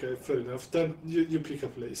 oh, okay, fair enough. Then you pick a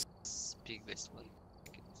place. Pick this one.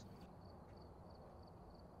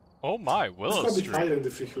 Oh my, Willow It's a bit Street. higher in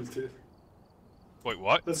difficulty. Wait,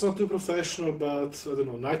 what? That's not too professional, but I don't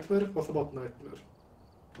know. Nightmare? What about Nightmare?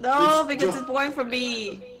 No, It's because just- it's boring for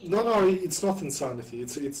me. No, it's not insanity.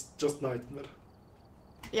 It's just Nightmare.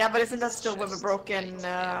 Yeah, but isn't that still with a broken?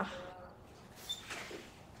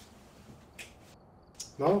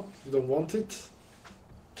 No, you don't want it.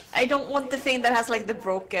 I don't want the thing that has like the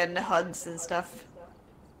broken HUDs and stuff.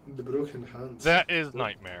 The broken hands. That is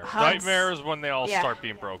Nightmare. Hugs. Nightmare is when they all Yeah. start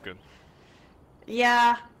being broken.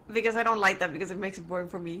 Yeah, because I don't like that because it makes it boring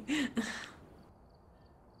for me.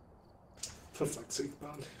 For fuck's sake,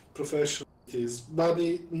 Bunny. Professional it is.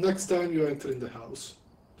 Bunny, next time you enter in the house.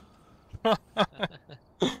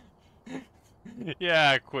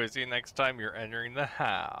 Yeah, Quizzy, next time you're entering the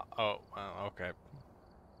house. Oh, okay.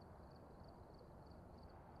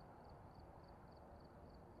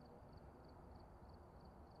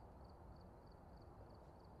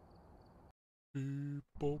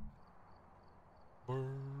 People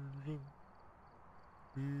burning.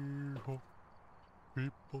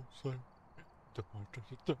 People say.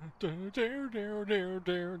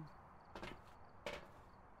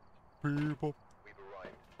 People We've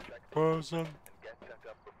arrived. Check the present. and get set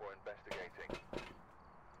up before investigating.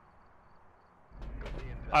 Got the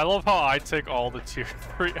intel. I love how I take all the tier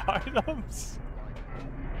 3 items.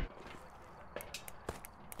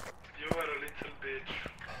 You are a little bitch.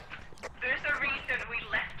 There's a reason we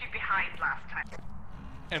left you behind last time.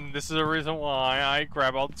 And this is the reason why I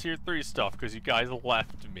grab all the tier 3 stuff, because you guys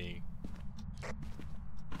left me.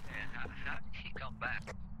 And how did he come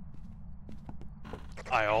back?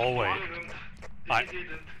 I always, He didn't. I- He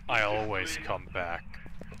didn't. I He's just always playing. come back.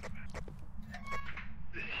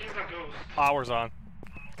 He's a ghost. Hours on.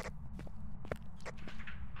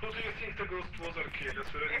 Who do you think the ghost was, Archelius?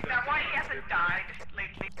 Is that why he hasn't died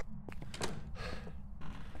lately?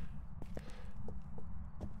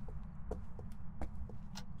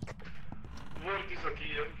 Word is a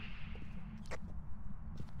deal.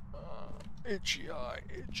 Itchy eye,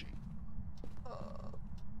 itchy.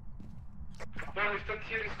 Well, if that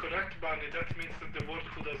here is correct, Bunny, that means that the word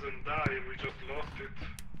who doesn't die, we just lost it.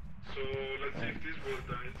 So let's see if this word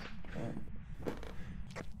dies.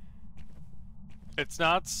 It's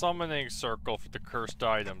not summoning circle for the cursed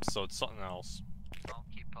items, so it's something else.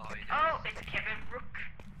 Monkey paw. Oh, it's Kevin Rook.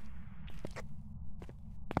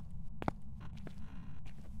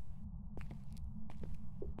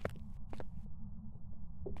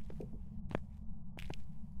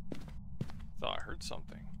 Thought I heard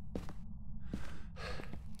something.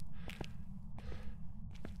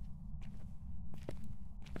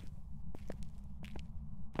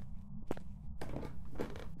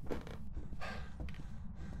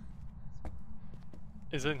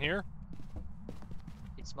 Is it in here?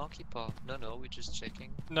 It's monkey paw. No, we're just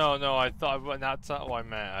checking. No, I thought, but that's not what I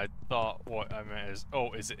meant. I thought what I meant is,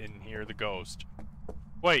 oh, is it in here, the ghost?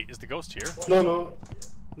 Wait, is the ghost here? No.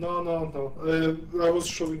 I was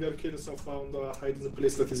showing Arcanus I found a hiding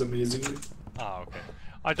place that is amazing. Ah, okay.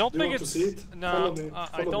 I don't Do you think want it's... to see it? No, Follow me, I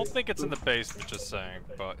follow don't me. think it's in the basement, just saying,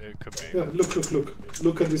 but it could be. Yeah, look.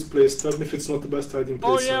 Look at this place. Tell me if it's not the best hiding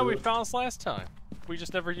place. Oh yeah, we ever. found this last time. We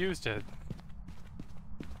just never used it.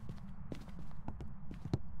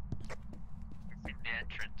 It's in the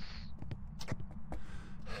entrance.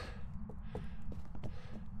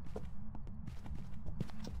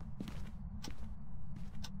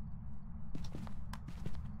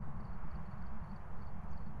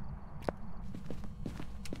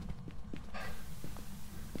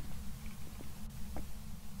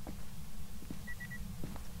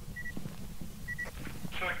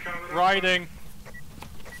 Check camera. Riding.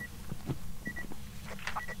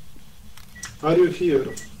 Are you here?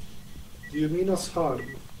 Do you mean us harm?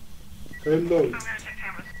 Hello. I'm gonna check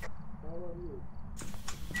cameras.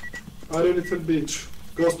 Are you little bitch?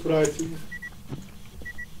 Ghost writing.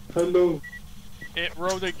 Hello. It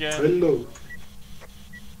rode again. Hello.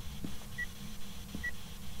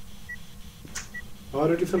 Are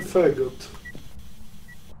you little faggot? Do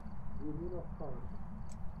you mean us harm?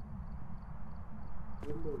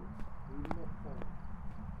 Hello. Do you mean us harm?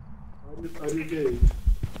 Are you gay?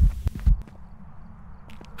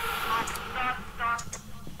 Stop.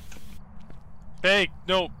 Hey,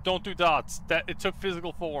 no, don't do dots. That it took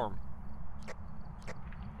physical form.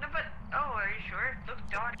 No, but, oh, are you sure? Look,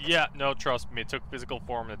 dog. Yeah, no, trust me, it took physical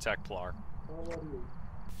form and attacked Plar. How are you?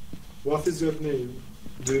 What is your name?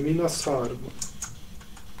 Do you mean us harm?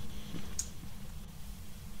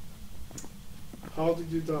 How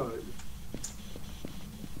did you die?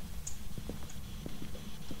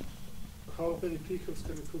 How many pickles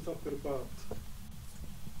can you put up your butt?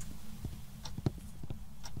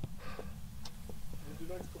 Would you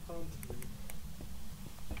like to hunt me?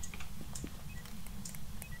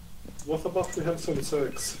 What about we have some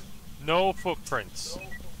sex? No footprints.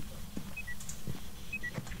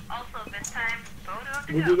 Also, this time, photo of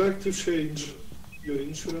the Would you ghost. like to change your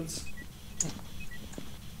insurance?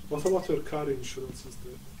 What about your car insurance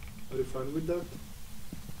instead? Are you fine with that?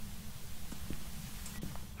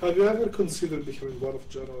 Have you ever considered becoming one of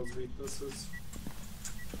General's witnesses?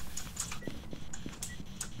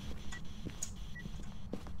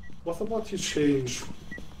 What about you change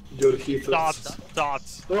your heaters?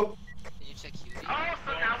 Dots. Oh, Can you check UV? Oh,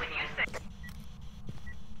 so now when you say...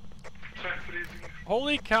 Check freezing.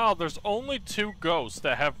 Holy cow, there's only 2 ghosts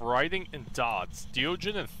that have writing and dots.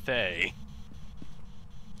 Diogen and Thay.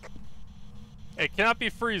 It cannot be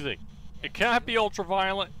freezing. It cannot be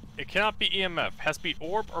ultraviolet. It cannot be EMF. It has to be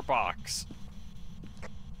orb or box.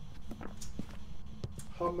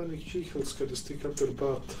 how many keyholes can you stick up your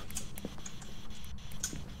butt?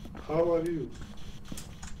 How are you?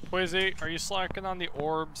 Quizzy, are you slacking on the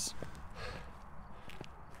orbs?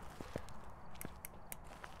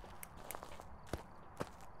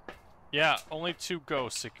 Yeah, only 2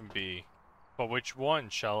 ghosts it can be. But which one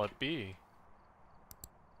shall it be?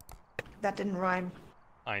 That didn't rhyme.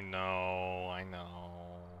 I know.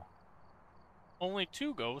 Only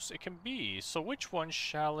 2 ghosts it can be, so which one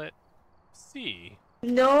shall it see?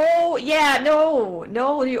 No, yeah,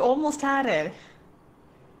 no, you almost had it.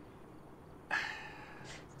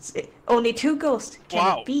 Only 2 ghosts can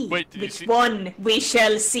Wow, it be. wait, did you Which see- one we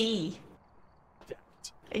shall see? Damn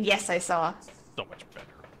it. And yes, I saw. So much better.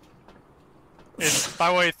 It's, by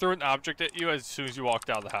the way, it threw an object at you as soon as you walked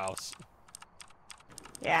out of the house.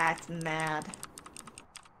 Yeah, it's mad.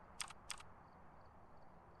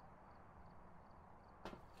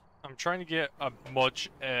 I'm trying to get a much,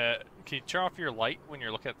 can you turn off your light when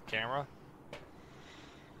you're looking at the camera?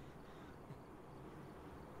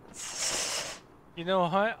 You know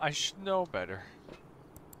what? I should know better.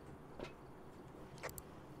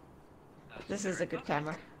 This is a good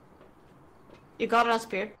camera. You got it on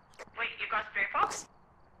Spear? Wait, you got Spirit Box?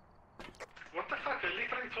 What the fuck? I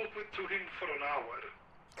literally talked to him for an hour.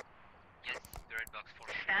 Yes, the red box for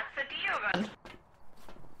sure. That's a Dio gun.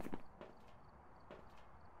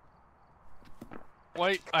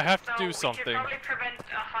 Wait, I have to So do we should something. probably prevent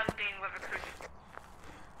a hunting with a crucifix.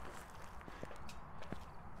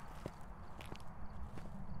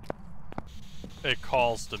 It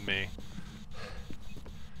calls to me.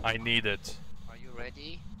 I need it. Are you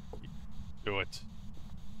ready? Do it.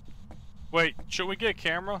 Wait, should we get a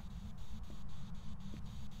camera?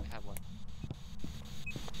 I have one.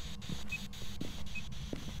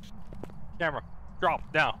 Camera. Drop.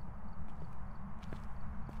 Now.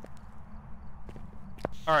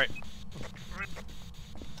 Alright.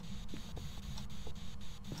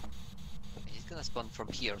 He's gonna spawn from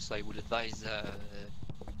here, so I would advise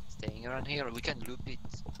staying around here. We can loop it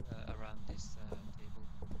around this table,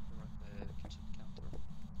 around the kitchen counter.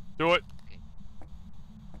 Do it. Okay.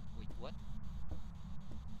 Wait, what?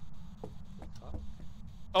 The fuck?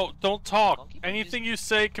 Oh, don't talk. Don't keep on Anything you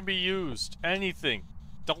say can be used. Anything.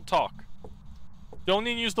 Don't talk. Don't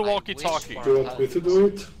even use the walkie-talkie. for- Do you want me to do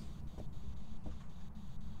it?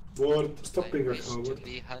 Ward, stop I being a wish to coward.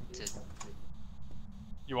 be hunted.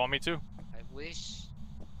 You want me to? I wish.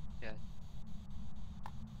 Yeah.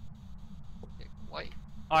 Yeah, why?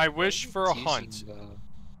 I why wish is for a it hunt. using,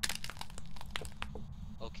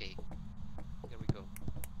 Okay. Here we go.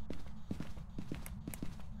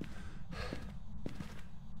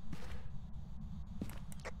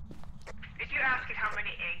 If you ask it how many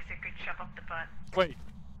eggs it could shove up the butt. Wait,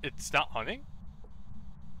 it's not hunting?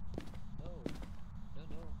 No. No,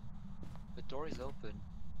 no. The door is open.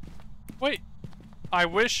 Wait, I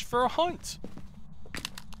wish for a hunt.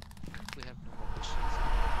 We have no more wishes.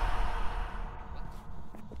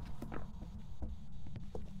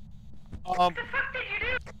 What the fuck did you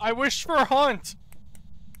do? I wish for a hunt.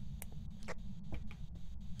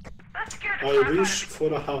 That scared the I crap out wish of me.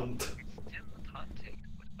 for a hunt. Still not hunting.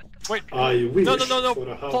 What the Wait, I wish no, for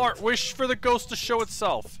a hunt. Clark, wish for the ghost to show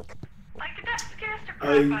itself. Like, that scares the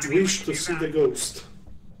crap I out of me. wish to see the ghost.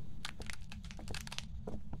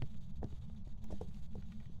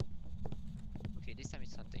 Okay, this time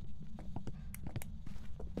it's hunting.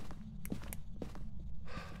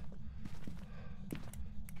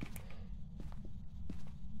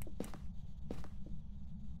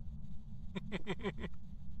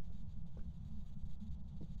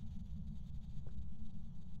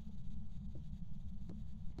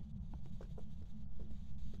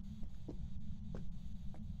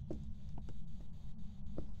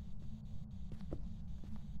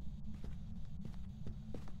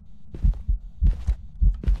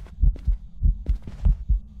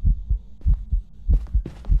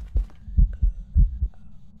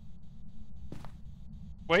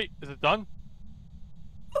 Wait, is it done?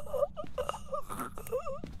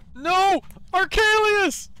 No!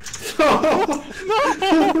 Archelius! Why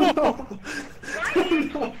are you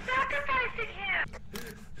sacrificing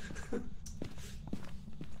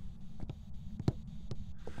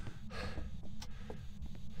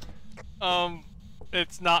him?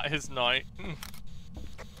 It's not his night.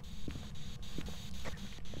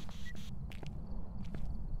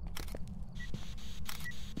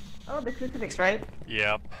 Oh, the crucifix, right?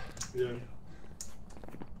 Yep. Yeah.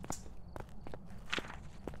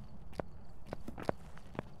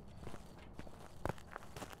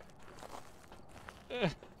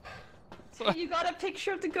 You got a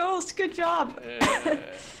picture of the ghost. Good job.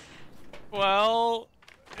 Well,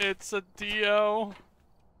 it's a Dio.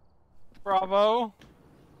 Bravo.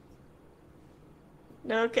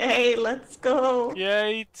 Okay, let's go.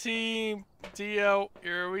 Yay, team. Dio,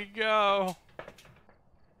 here we go.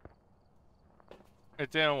 It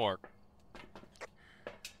didn't work.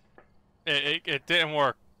 It didn't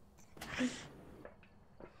work.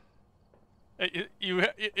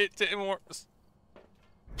 It didn't work.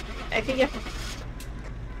 I think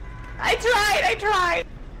I tried!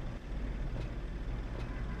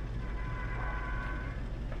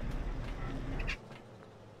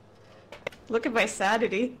 Look at my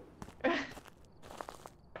sanity.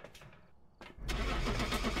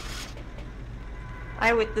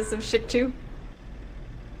 I witnessed some shit too.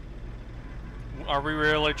 Are we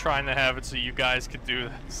really trying to have it so you guys could do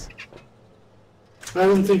this? I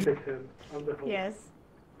don't think I can. I'm the host. Yes.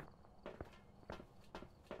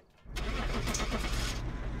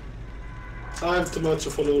 I have too much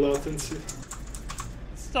of a low latency.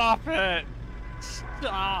 Stop it!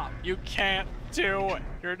 Stop! You can't do it!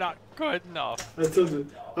 You're not good enough. I told you.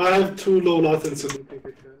 I have too low latency. I don't think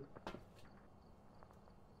I can.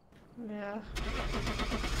 Yeah.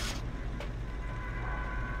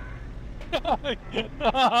 Stop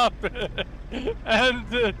it!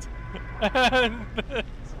 End it! End it!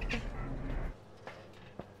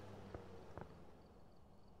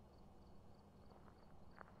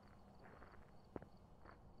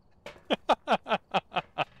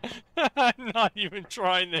 not even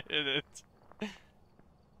trying to hit it.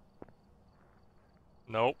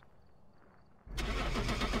 Nope.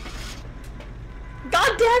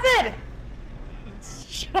 God damn it!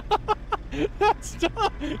 Stop!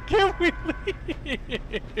 Can we leave?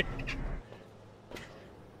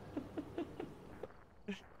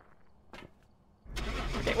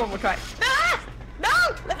 Okay, one more try. Ah! No!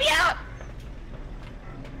 Let me out!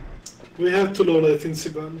 We have to load it in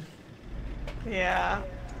Siban. Yeah.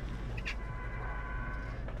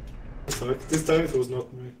 Fuck, this time it was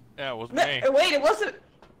not me. Yeah, it was No, me. wait, it wasn't.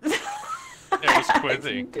 It was I Quizzy.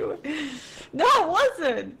 didn't do it. No, it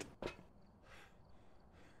wasn't.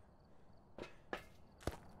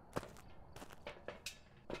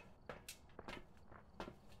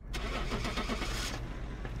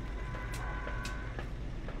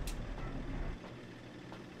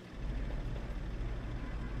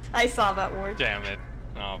 I saw that word. Damn it.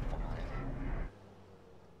 Oh.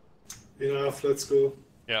 Enough, let's go.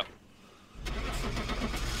 Yep.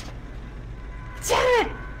 Damn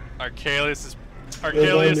it! Archelius is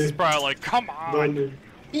Bunny. probably like, come on! Bunny.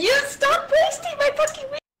 You stop wasting my fucking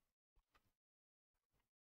week!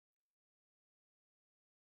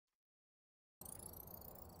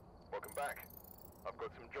 Welcome back. I've got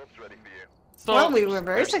some jobs ready for you. So, Well, we were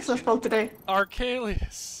very successful today.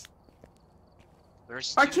 Archelius.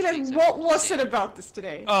 There's two Archelius, things I what want to was say. it about this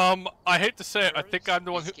today? I hate to say it, I think I'm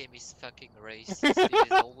the one who... This game is fucking racist. It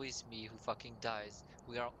is always me who fucking dies.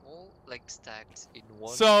 We are all like stacked in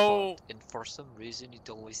one So- spot, and for some reason it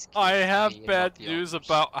always kills I have me and bad not the news others.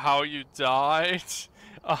 about how you died.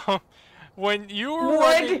 When you were Would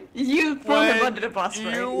running... you throw him when under the bus, you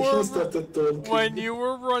right? were- He's not a donkey. When you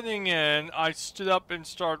were running in, I stood up and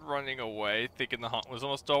started running away, thinking the hunt was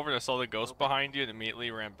almost over, and I saw the ghost behind you and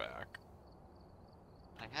immediately ran back.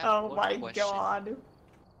 I have Oh one my question. god.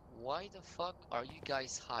 Why the fuck are you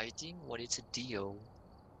guys hiding when it's a Dio?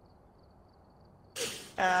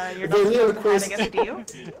 You're The not real supposed to hide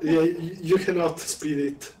against a deal? Yeah, you cannot speed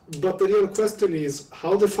it. But the real question is,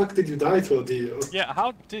 how the fuck did you die to a deal? Yeah,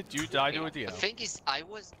 how did you die to a The deal? thing is, I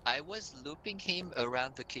was looping him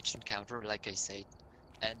around the kitchen counter, like I said,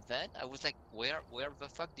 and then I was like, where the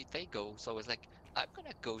fuck did they go? So I was like, I'm gonna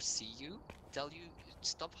go see you, tell you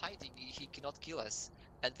stop hiding, he cannot kill us.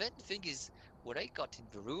 And then the thing is, when I got in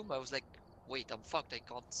the room, I was like, wait, I'm fucked.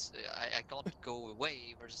 I can't go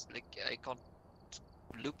away. Versus like I can't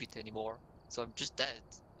loop it anymore. So I'm just dead.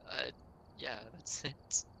 Yeah, that's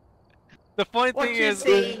it. The funny What thing you're is,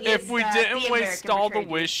 saying if is we that didn't the waste American all the betrayed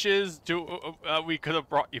you. wishes, we could have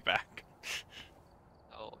brought you back.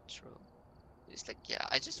 Oh, true. It's like, yeah,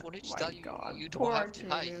 I just wanted to My tell you, God, you poor don't have to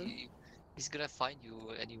hide. Archelius. He's gonna find you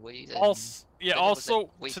anyway. And Also, yeah. then I was like, Also,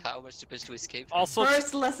 wait, how am I supposed to escape? also,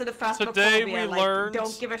 First lesson of Phasmaphobia, today we like, learned-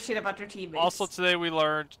 don't give a shit about your teammates. also today we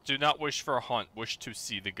learned: do not wish for a hunt. Wish to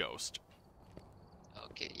see the ghost.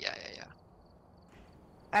 Okay, yeah.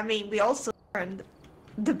 I mean, we also learned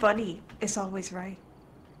the bunny is always right.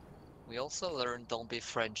 We also learned don't be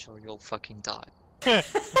French or you'll fucking die.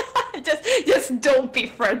 just don't be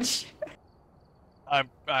French.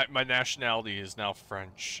 My nationality is now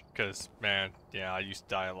French, because, man, yeah, I used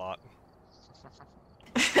to die a lot.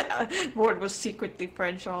 Ward was secretly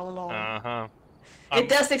French all along. Uh-huh. It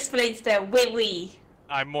does explain the oui.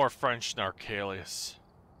 I'm more French than Archelius.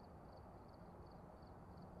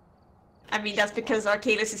 I mean, that's because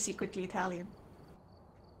Archelius is secretly Italian.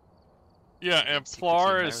 Yeah, and I'm secretly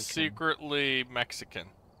Plar is American. secretly Mexican.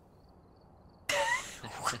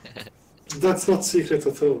 That's not secret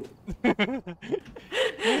at all.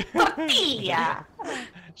 Tortilla!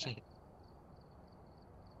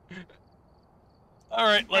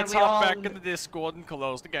 Alright, let's we hop all- back in the Discord and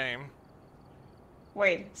close the game.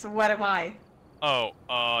 Wait, so what am I? Oh,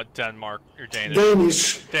 Denmark. You're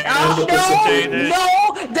Danish. Danish. Oh, Danish.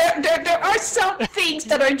 no! There are some things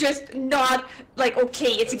that are just not, like,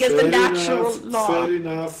 okay, it's against the natural law. Fair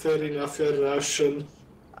enough, you're Russian.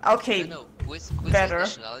 Okay, No, with Better.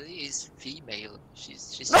 nationality is female.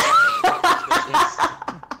 She's female. That's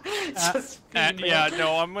what it is. just Yeah, female.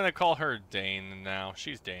 no, I'm gonna call her Dane now.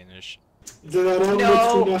 She's Danish. There are only two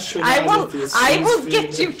No, nationalities. I will she's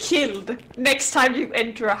get you female. killed next time you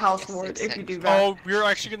enter a house, Yes, Ward, if you do exactly. that. Oh, you're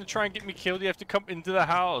actually gonna try and get me killed? You have to come into the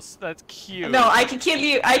house. That's cute. No, I can kill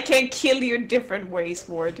you. I can kill you different ways,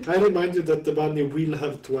 Ward. I remind you that the bunny will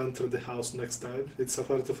have to enter the house next time. It's a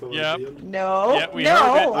part of our Yep. deal. No, Yeah, we heard it.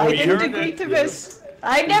 no, I We didn't heard agree it. to this.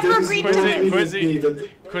 I There never is agreed no to Quizzy, this. agreement Quizzy.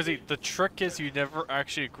 needed. Quizzy, the trick is you never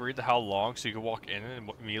actually agreed to how long, so you can walk in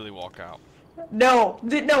and immediately walk out. No,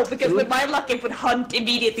 because with my luck it would hunt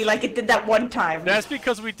immediately like it did that one time. That's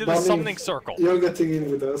because we did a Bunny, summoning circle. You're getting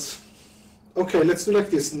in with us. Okay, let's do like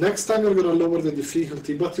this. Next time we're gonna lower the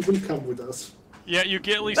difficulty, but you will come with us. Yeah, you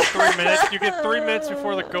get at least 3 minutes. You get 3 minutes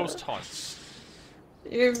before the ghost hunts.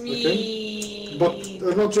 You're mean. Okay?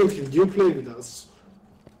 But I'm not joking, you play with us.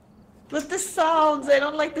 But the sounds, I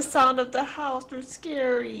don't like the sound of the house, they're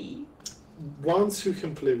scary. Once you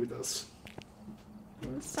can play with us.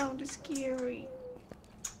 The sound is scary.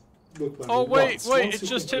 Look, man, Oh wait, once it you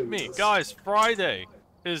just can hit play me. with us. Guys, Friday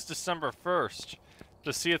is December 1st.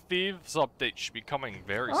 The Sea of Thieves update should be coming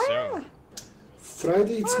very soon.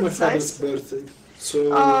 Friday, it's my father's birthday. So...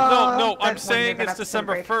 No, I'm that's when saying you're gonna it's have to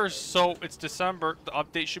December celebrate. 1st, so it's December. The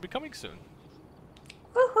update should be coming soon.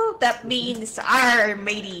 Woohoo, that means our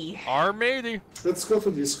matey. Our matey. Let's go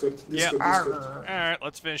to Discord. Yeah. Discord. Alright,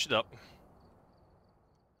 let's finish it up.